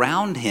 11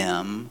 around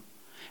him,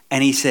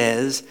 and he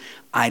says,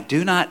 I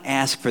do not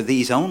ask for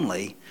these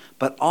only,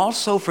 but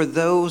also for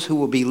those who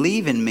will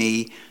believe in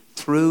me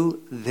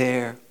through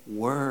their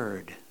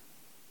word.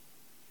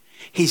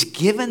 He's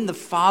given the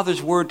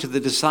Father's word to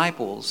the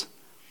disciples,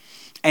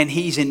 and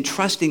he's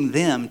entrusting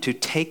them to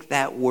take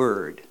that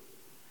word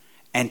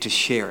and to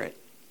share it.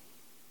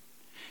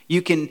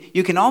 You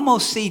can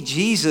almost see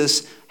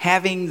Jesus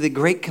having the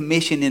Great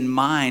Commission in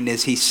mind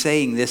as he's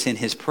saying this in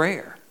his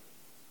prayer.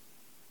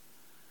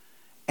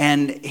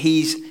 And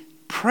he's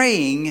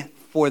praying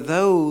for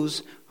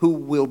those who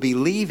will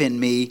believe in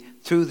me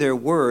through their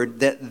word,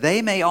 that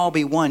they may all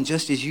be one,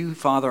 just as you,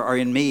 Father, are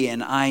in me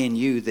and I in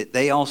you, that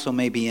they also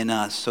may be in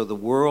us, so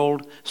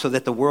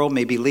that the world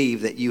may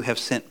believe that you have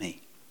sent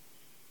me.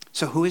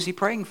 So who is he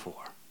praying for?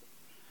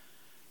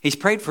 He's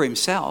prayed for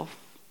himself.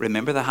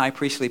 Remember the high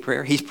priestly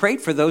prayer? He's prayed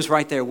for those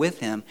right there with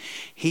him.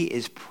 He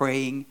is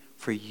praying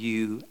for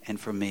you and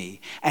for me.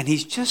 And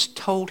he's just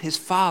told his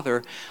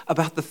Father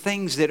about the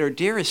things that are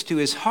dearest to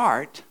his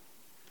heart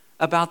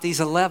about these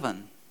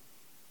 11.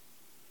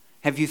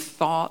 Have you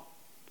thought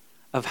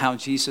of how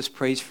Jesus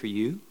prays for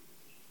you?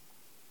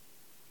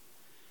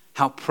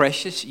 How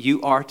precious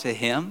you are to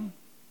him?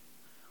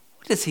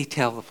 What does he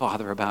tell the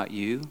Father about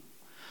you?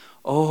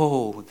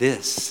 Oh,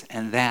 this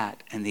and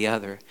that and the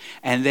other.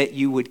 And that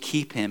you would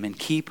keep him and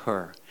keep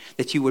her.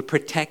 That you would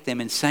protect them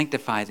and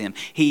sanctify them.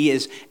 He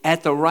is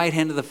at the right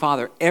hand of the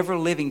Father, ever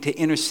living to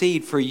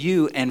intercede for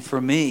you and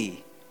for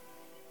me.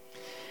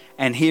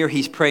 And here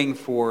he's praying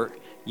for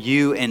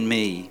you and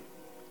me.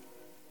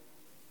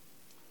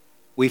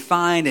 We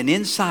find an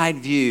inside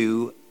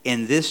view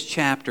in this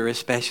chapter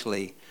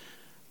especially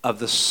of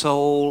the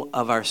soul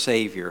of our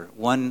Savior.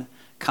 One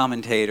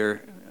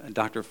commentator,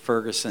 Dr.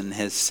 Ferguson,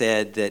 has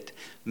said that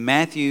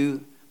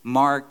Matthew,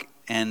 Mark,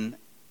 and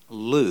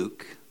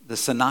Luke, the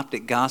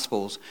synoptic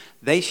gospels,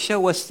 they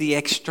show us the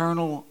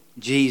external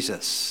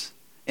Jesus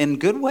in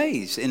good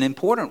ways, in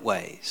important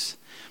ways.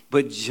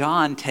 But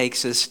John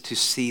takes us to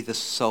see the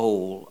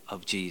soul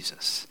of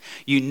Jesus.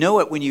 You know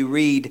it when you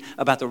read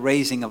about the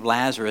raising of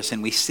Lazarus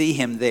and we see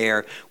him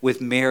there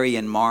with Mary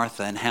and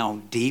Martha and how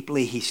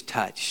deeply he's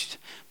touched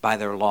by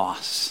their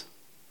loss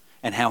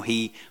and how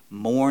he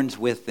mourns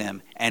with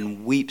them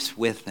and weeps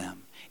with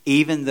them,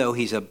 even though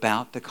he's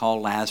about to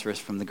call Lazarus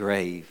from the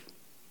grave.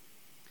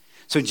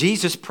 So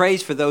Jesus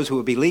prays for those who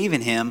will believe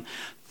in him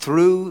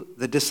through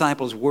the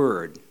disciples'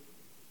 word.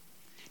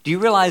 Do you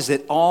realize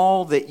that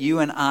all that you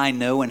and I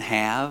know and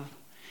have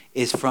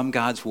is from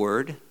God's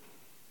word?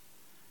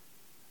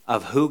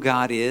 Of who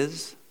God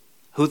is,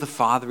 who the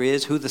Father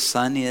is, who the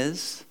Son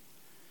is?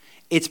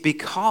 It's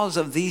because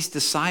of these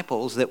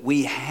disciples that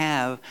we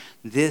have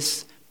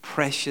this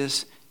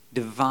precious,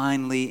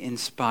 divinely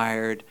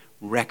inspired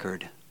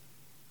record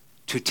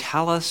to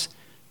tell us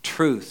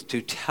truth,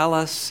 to tell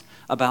us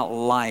about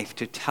life,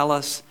 to tell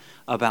us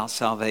about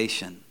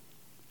salvation.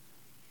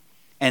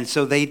 And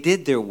so they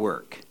did their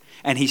work.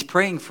 And he's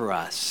praying for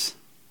us.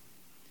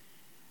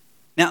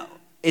 Now,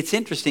 it's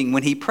interesting.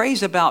 When he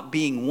prays about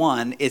being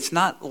one, it's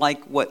not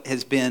like what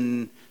has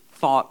been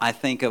thought, I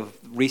think, of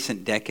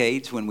recent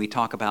decades when we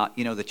talk about,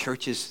 the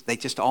churches, they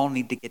just all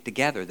need to get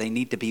together. They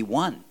need to be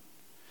one.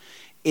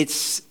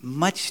 It's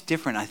much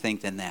different, I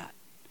think, than that.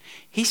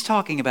 He's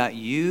talking about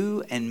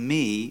you and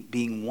me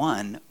being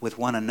one with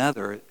one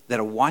another, that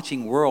a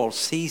watching world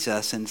sees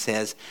us and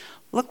says,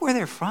 look where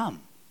they're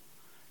from.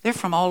 They're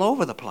from all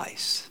over the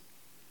place.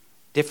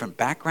 Different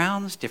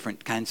backgrounds,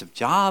 different kinds of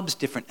jobs,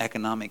 different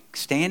economic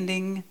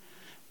standing,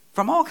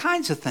 from all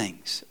kinds of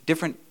things.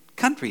 Different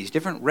countries,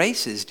 different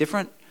races,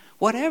 different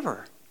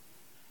whatever.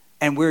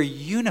 And we're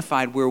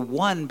unified, we're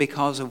one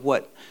because of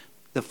what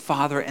the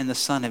Father and the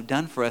Son have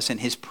done for us. And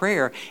his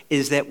prayer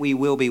is that we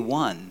will be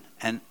one.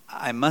 And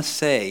I must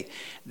say,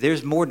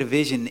 there's more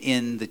division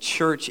in the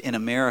church in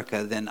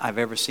America than I've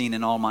ever seen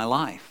in all my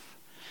life.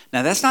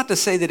 Now, that's not to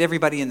say that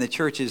everybody in the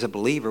church is a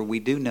believer. We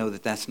do know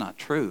that that's not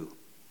true.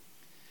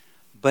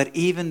 But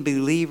even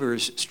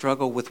believers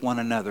struggle with one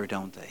another,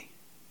 don't they?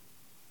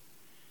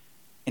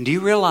 And do you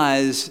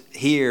realize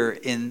here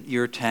in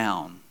your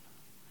town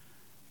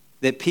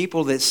that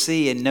people that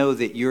see and know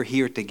that you're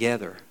here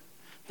together,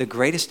 the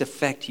greatest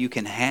effect you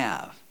can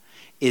have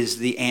is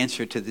the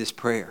answer to this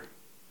prayer?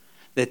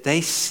 That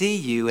they see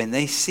you and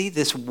they see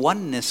this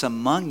oneness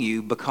among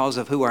you because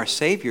of who our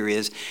Savior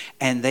is,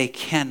 and they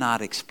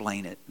cannot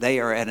explain it. They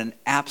are at an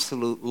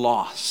absolute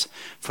loss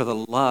for the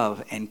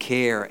love and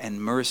care and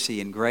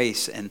mercy and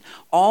grace and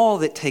all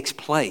that takes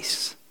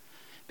place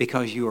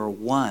because you are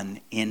one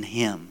in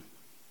him.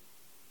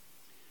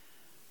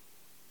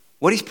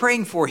 What he's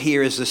praying for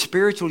here is the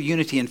spiritual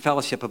unity and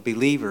fellowship of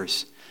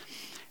believers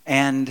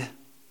and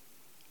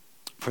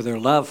for their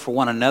love for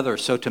one another,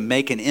 so to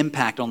make an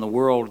impact on the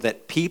world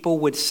that people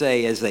would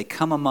say as they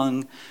come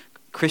among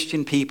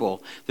Christian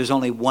people, there's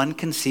only one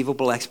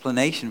conceivable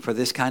explanation for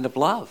this kind of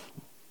love.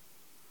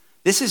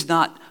 This is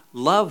not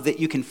love that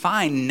you can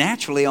find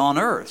naturally on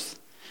earth.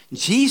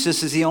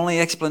 Jesus is the only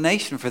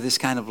explanation for this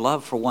kind of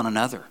love for one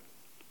another.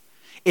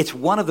 It's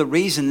one of the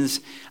reasons,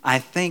 I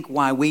think,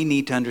 why we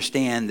need to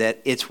understand that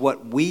it's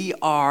what we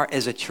are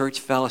as a church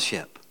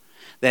fellowship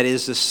that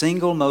is the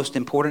single most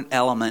important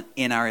element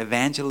in our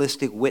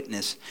evangelistic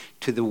witness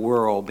to the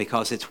world,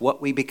 because it's what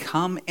we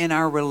become in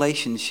our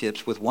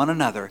relationships with one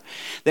another,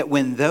 that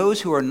when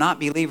those who are not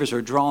believers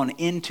are drawn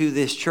into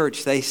this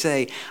church, they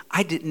say,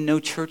 I didn't know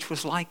church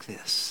was like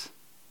this.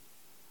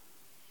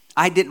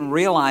 I didn't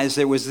realize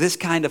there was this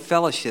kind of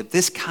fellowship,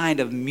 this kind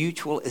of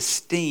mutual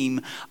esteem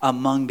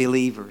among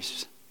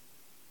believers.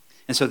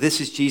 And so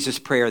this is Jesus'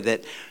 prayer,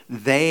 that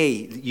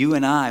you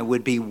and I,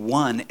 would be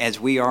one as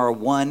we are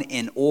one,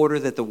 in order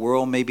that the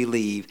world may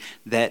believe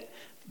that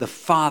the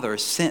Father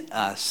sent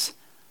the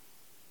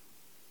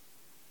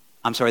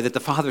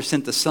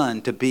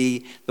Son to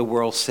be the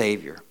world's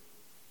Savior.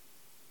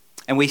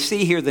 And we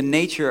see here the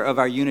nature of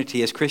our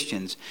unity as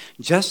Christians.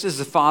 Just as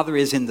the Father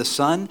is in the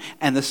Son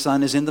and the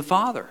Son is in the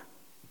Father.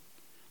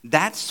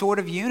 That sort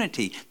of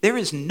unity. There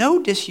is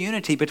no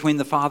disunity between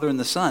the Father and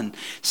the Son.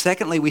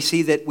 Secondly, we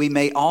see that we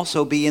may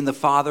also be in the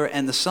Father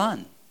and the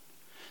Son.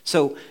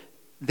 So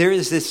there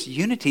is this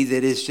unity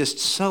that is just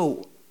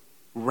so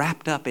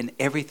wrapped up in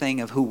everything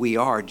of who we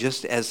are,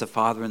 just as the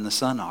Father and the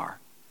Son are.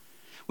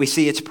 We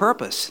see its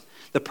purpose.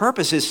 The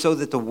purpose is so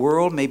that the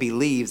world may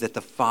believe that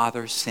the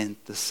Father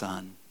sent the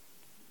Son.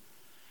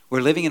 We're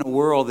living in a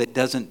world that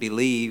doesn't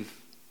believe.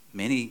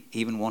 Many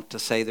even want to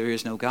say there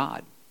is no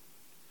God.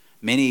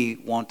 Many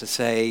want to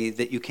say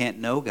that you can't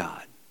know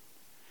God.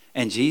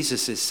 And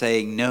Jesus is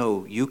saying,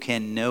 no, you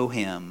can know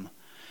him.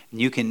 And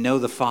you can know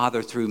the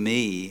Father through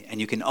me. And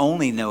you can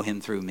only know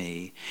him through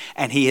me.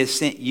 And he has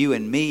sent you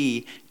and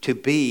me to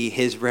be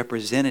his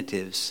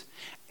representatives.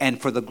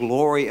 And for the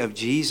glory of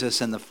Jesus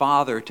and the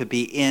Father to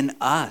be in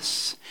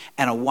us.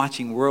 And a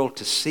watching world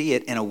to see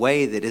it in a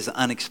way that is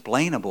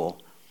unexplainable.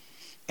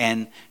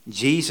 And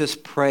Jesus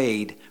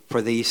prayed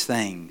for these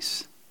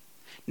things.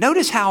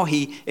 Notice how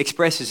he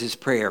expresses his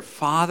prayer.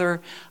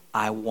 Father,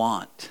 I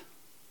want.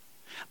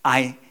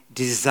 I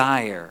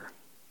desire.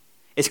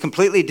 It's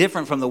completely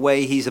different from the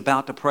way he's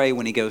about to pray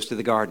when he goes to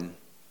the garden.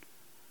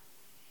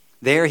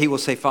 There he will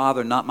say,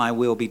 Father, not my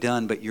will be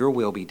done, but your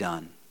will be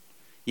done.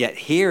 Yet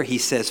here he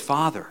says,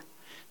 Father,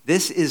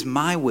 this is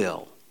my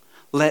will.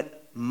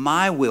 Let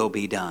my will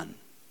be done.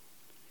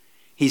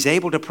 He's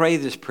able to pray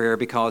this prayer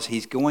because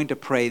he's going to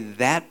pray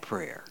that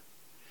prayer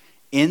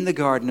in the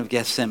Garden of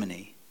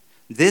Gethsemane.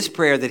 This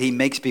prayer that he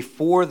makes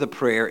before the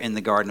prayer in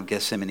the Garden of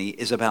Gethsemane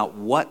is about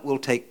what will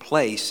take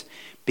place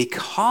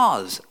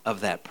because of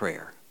that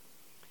prayer.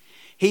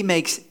 He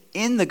makes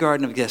in the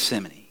Garden of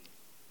Gethsemane,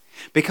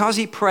 because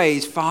he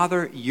prays,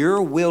 Father,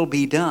 your will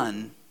be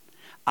done,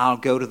 I'll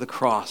go to the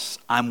cross.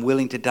 I'm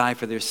willing to die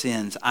for their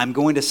sins. I'm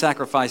going to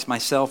sacrifice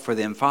myself for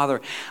them.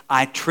 Father,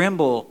 I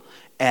tremble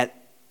at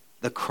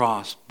the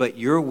cross, but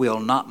your will,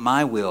 not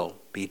my will,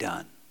 be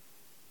done.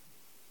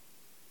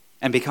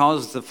 And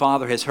because the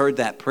Father has heard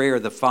that prayer,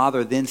 the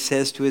Father then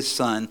says to his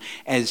Son,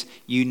 as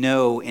you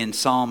know in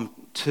Psalm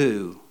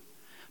 2,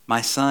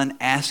 my Son,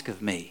 ask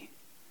of me,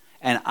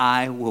 and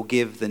I will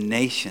give the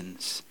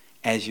nations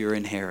as your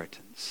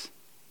inheritance.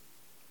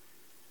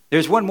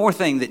 There's one more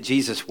thing that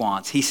Jesus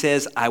wants. He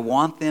says, I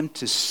want them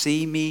to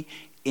see me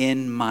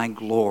in my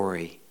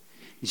glory.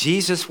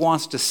 Jesus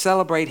wants to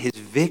celebrate his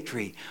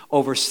victory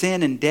over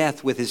sin and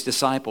death with his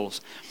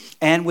disciples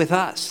and with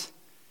us.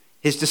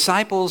 His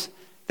disciples,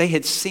 they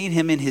had seen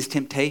him in his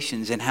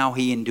temptations and how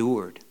he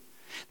endured.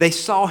 They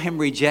saw him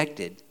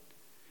rejected.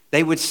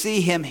 They would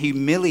see him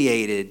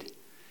humiliated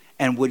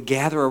and would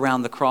gather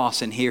around the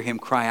cross and hear him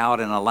cry out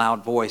in a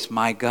loud voice,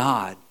 my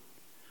God,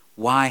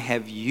 why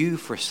have you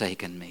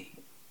forsaken me?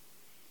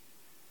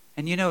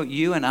 And you know,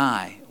 you and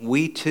I,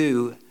 we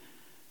too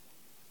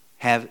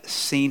have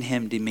seen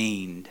him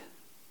demeaned.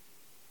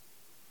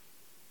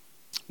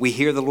 We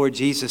hear the Lord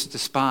Jesus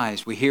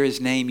despised. We hear his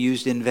name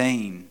used in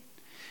vain.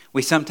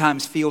 We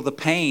sometimes feel the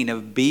pain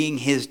of being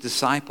his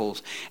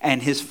disciples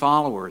and his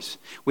followers.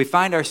 We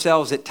find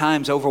ourselves at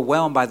times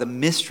overwhelmed by the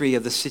mystery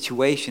of the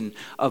situation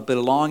of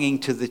belonging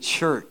to the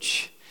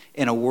church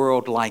in a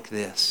world like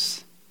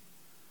this.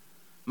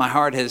 My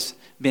heart has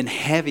been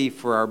heavy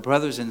for our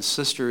brothers and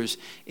sisters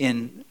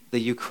in the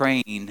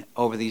Ukraine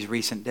over these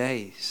recent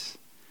days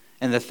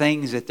and the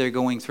things that they're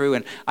going through.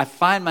 And I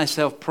find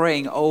myself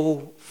praying,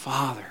 oh,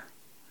 Father,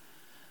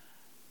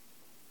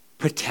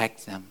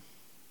 protect them.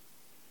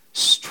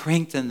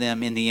 Strengthen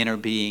them in the inner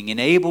being.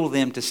 Enable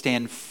them to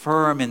stand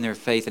firm in their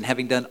faith, and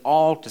having done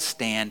all to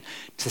stand.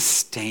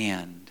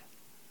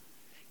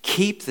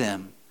 Keep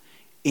them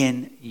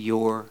in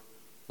your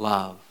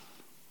love.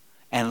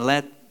 And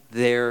let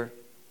their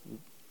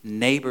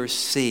neighbors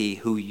see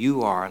who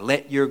you are.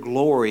 Let your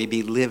glory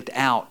be lived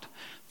out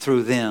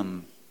through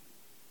them.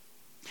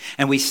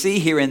 And we see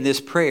here in this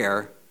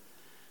prayer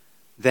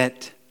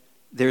that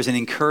there's an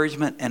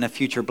encouragement and a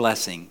future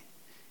blessing.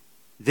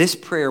 This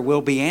prayer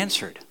will be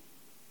answered.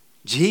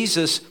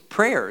 Jesus'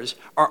 prayers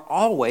are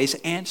always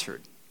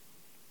answered.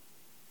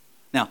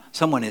 Now,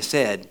 someone has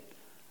said,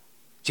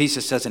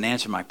 Jesus doesn't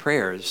answer my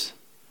prayers.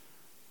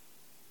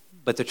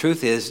 But the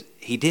truth is,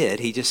 he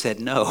did. He just said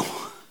no.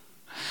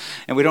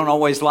 And we don't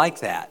always like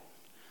that.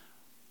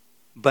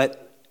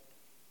 But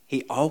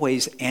he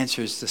always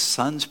answers the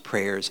Son's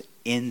prayers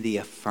in the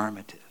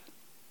affirmative.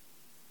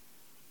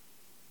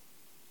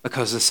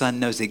 Because the Son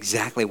knows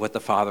exactly what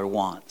the Father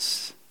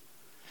wants.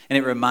 And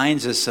it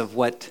reminds us of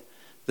what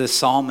the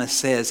psalmist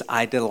says,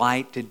 I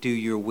delight to do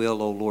your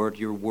will, O Lord.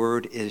 Your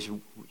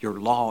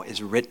law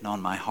is written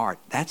on my heart.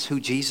 That's who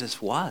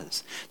Jesus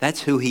was.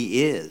 That's who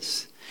he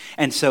is.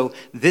 And so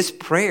this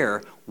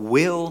prayer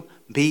will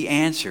be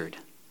answered.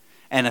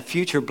 And a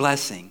future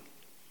blessing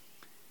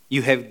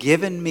you have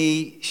given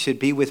me should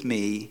be with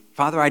me.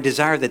 Father, I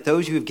desire that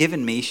those you have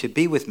given me should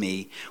be with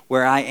me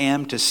where I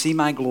am to see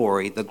my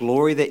glory, the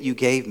glory that you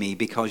gave me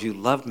because you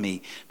loved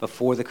me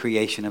before the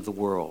creation of the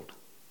world.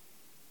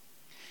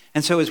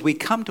 And so as we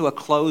come to a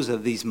close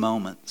of these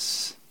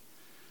moments,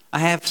 I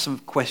have some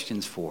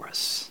questions for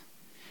us.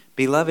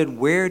 Beloved,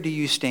 where do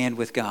you stand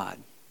with God?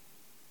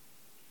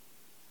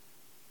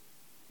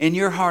 In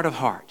your heart of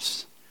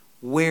hearts,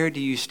 where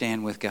do you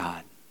stand with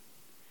God?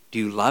 Do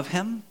you love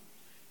him?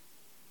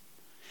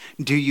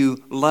 Do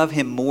you love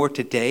him more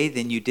today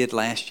than you did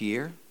last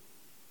year?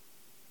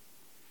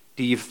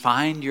 Do you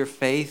find your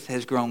faith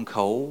has grown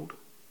cold?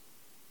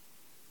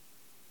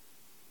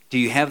 Do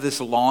you have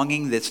this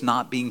longing that's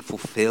not being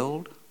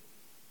fulfilled?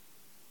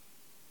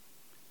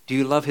 Do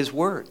you love his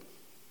word?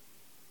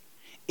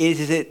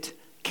 Is it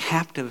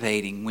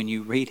captivating when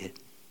you read it?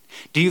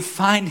 Do you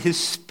find his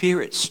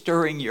Spirit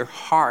stirring your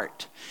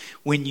heart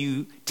when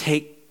you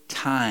take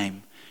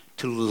time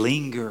to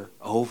linger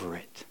over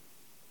it?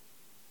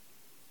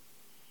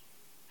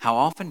 How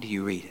often do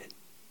you read it?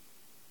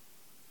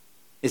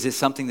 Is it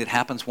something that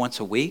happens once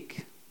a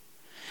week?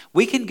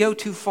 We can go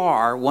too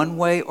far one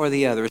way or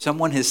the other.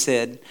 Someone has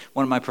said,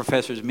 one of my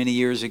professors many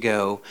years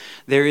ago,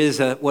 there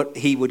is what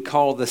he would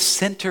call the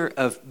center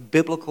of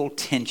biblical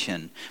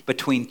tension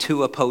between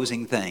two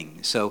opposing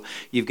things. So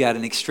you've got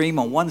an extreme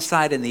on one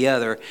side and the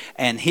other,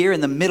 and here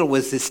in the middle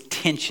was this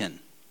tension.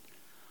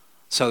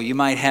 So you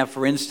might have,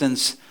 for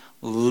instance,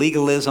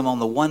 legalism on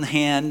the one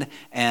hand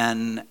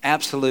and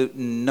absolute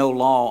no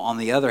law on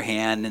the other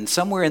hand. And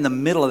somewhere in the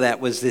middle of that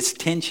was this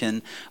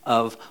tension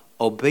of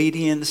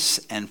obedience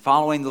and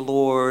following the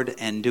Lord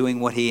and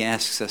doing what he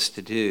asks us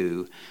to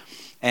do.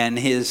 And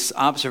his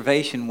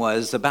observation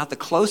was about the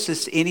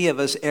closest any of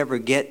us ever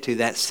get to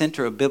that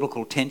center of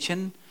biblical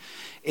tension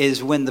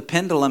is when the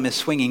pendulum is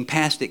swinging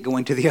past it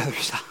going to the other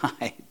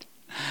side.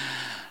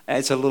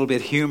 It's a little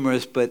bit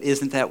humorous, but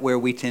isn't that where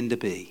we tend to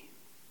be?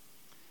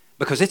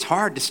 Because it's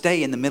hard to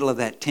stay in the middle of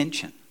that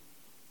tension.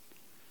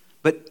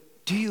 But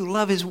do you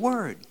love his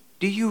word?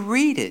 Do you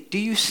read it? Do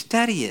you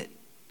study it?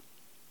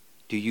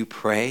 Do you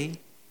pray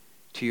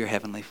to your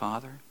Heavenly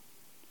Father?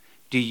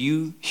 Do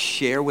you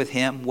share with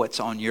him what's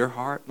on your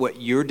heart,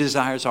 what your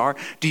desires are?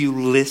 Do you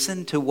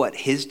listen to what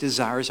his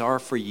desires are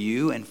for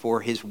you and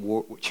for his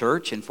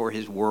church and for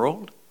his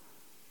world?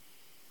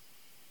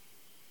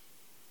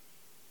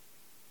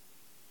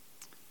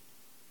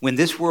 When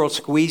this world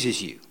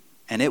squeezes you,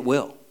 and it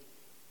will,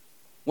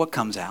 what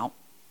comes out?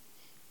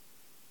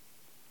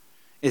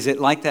 Is it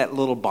like that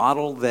little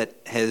bottle that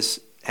has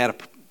had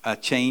a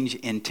change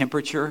in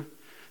temperature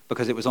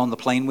because it was on the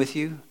plane with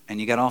you,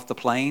 and you got off the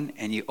plane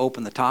and you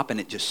opened the top and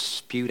it just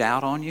spewed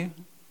out on you?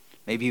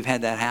 Maybe you've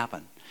had that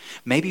happen.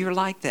 Maybe you're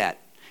like that.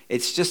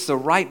 It's just the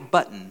right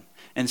button.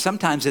 And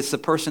sometimes it's the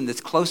person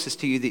that's closest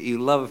to you that you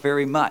love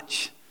very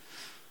much.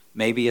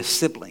 Maybe a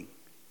sibling,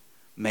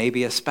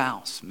 maybe a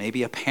spouse,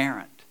 maybe a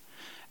parent.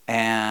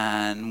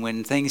 And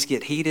when things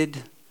get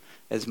heated,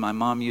 as my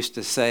mom used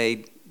to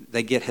say,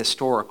 they get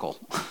historical,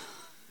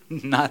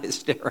 not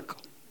hysterical.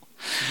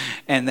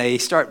 And they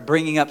start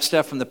bringing up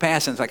stuff from the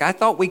past. And it's like, I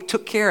thought we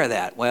took care of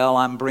that. Well,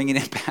 I'm bringing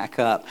it back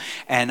up.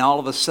 And all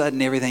of a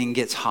sudden, everything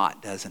gets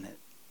hot, doesn't it?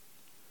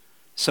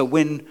 So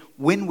when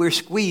we're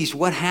squeezed,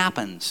 what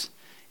happens?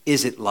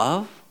 Is it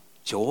love,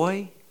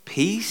 joy,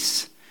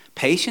 peace,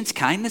 patience,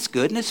 kindness,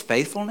 goodness,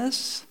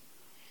 faithfulness?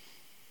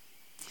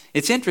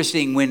 It's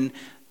interesting when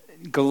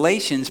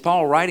Galatians,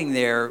 Paul writing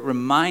there,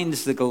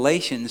 reminds the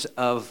Galatians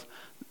of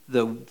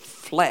the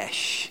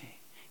flesh.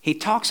 He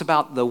talks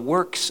about the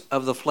works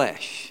of the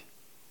flesh.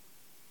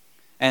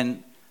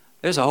 And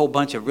there's a whole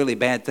bunch of really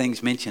bad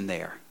things mentioned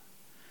there.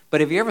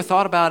 But have you ever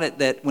thought about it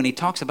that when he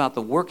talks about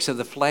the works of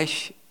the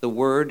flesh, the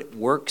word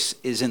works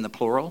is in the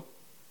plural?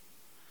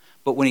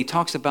 But when he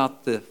talks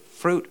about the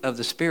fruit of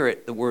the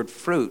Spirit, the word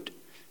fruit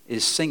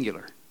is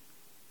singular.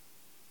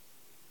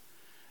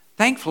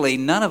 Thankfully,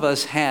 none of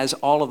us has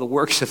all of the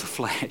works of the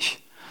flesh.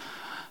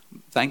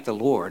 Thank the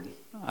Lord.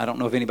 I don't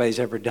know if anybody's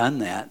ever done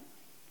that.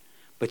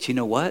 But you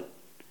know what?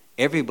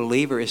 Every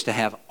believer is to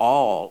have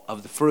all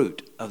of the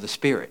fruit of the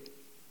Spirit.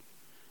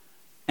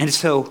 And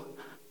so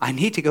I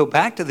need to go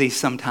back to these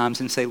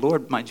sometimes and say,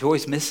 Lord, my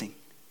joy's missing.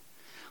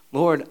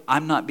 Lord,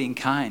 I'm not being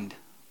kind.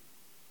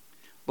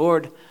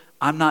 Lord,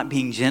 I'm not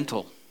being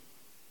gentle.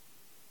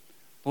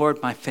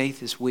 Lord, my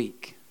faith is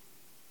weak.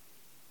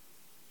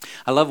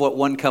 I love what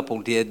one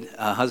couple did,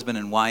 husband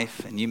and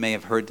wife, and you may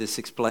have heard this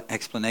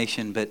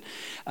explanation, but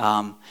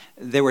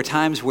there were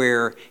times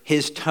where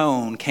his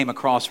tone came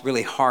across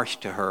really harsh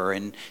to her,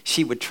 and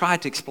she would try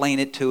to explain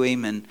it to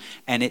him,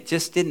 and it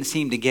just didn't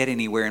seem to get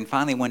anywhere. And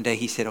finally one day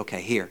he said,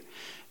 okay, here.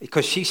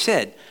 Because she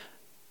said,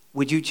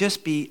 would you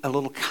just be a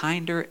little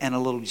kinder and a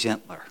little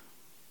gentler?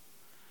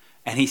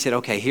 And he said,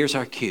 okay, here's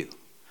our cue.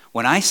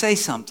 When I say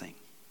something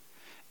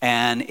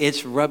and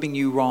it's rubbing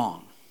you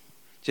wrong,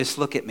 just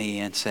look at me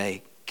and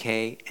say,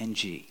 K and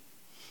G,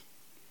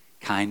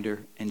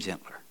 kinder and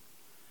gentler.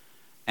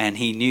 And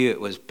he knew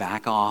it was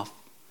back off,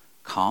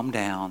 calm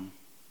down,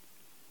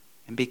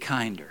 and be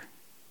kinder,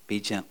 be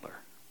gentler.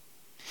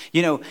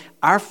 You know,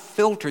 our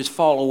filters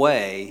fall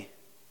away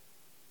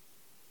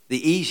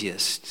the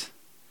easiest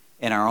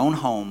in our own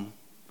home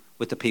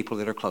with the people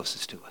that are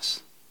closest to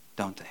us,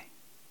 don't they?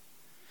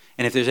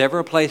 And if there's ever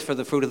a place for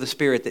the fruit of the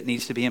Spirit that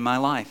needs to be in my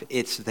life,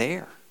 it's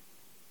there.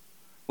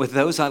 With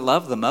those I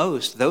love the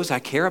most, those I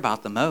care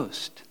about the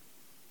most.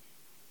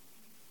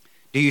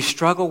 Do you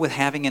struggle with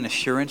having an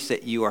assurance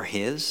that you are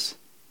His?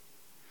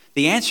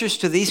 The answers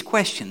to these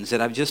questions that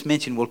I've just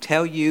mentioned will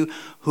tell you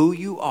who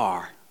you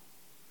are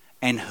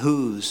and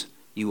whose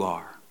you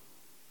are.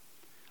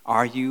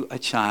 Are you a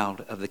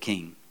child of the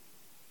King?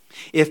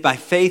 If by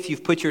faith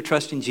you've put your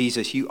trust in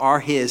Jesus, you are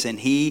His,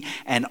 and He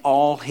and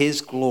all His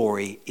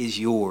glory is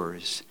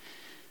yours.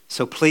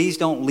 So please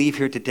don't leave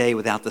here today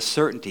without the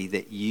certainty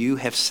that you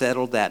have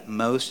settled that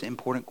most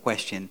important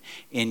question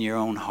in your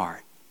own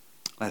heart.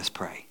 Let us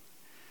pray.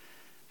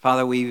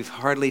 Father, we've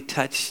hardly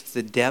touched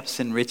the depths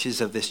and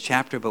riches of this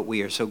chapter, but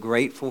we are so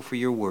grateful for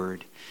your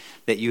word,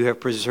 that you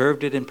have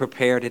preserved it and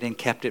prepared it and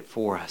kept it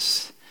for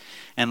us.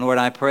 And Lord,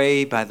 I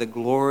pray by the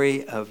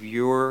glory of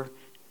your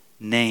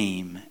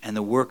name and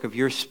the work of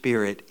your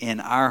Spirit in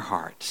our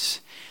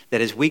hearts,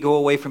 that as we go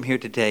away from here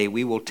today,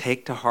 we will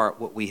take to heart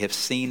what we have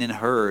seen and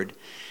heard,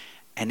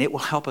 and it will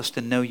help us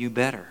to know you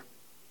better.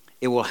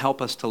 It will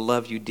help us to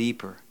love you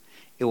deeper.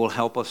 It will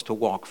help us to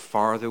walk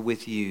farther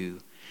with you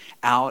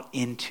out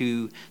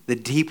into the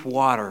deep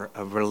water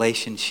of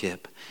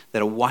relationship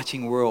that a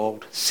watching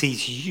world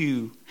sees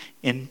you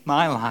in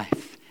my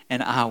life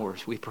and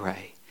ours, we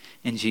pray.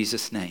 In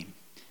Jesus' name,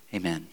 amen.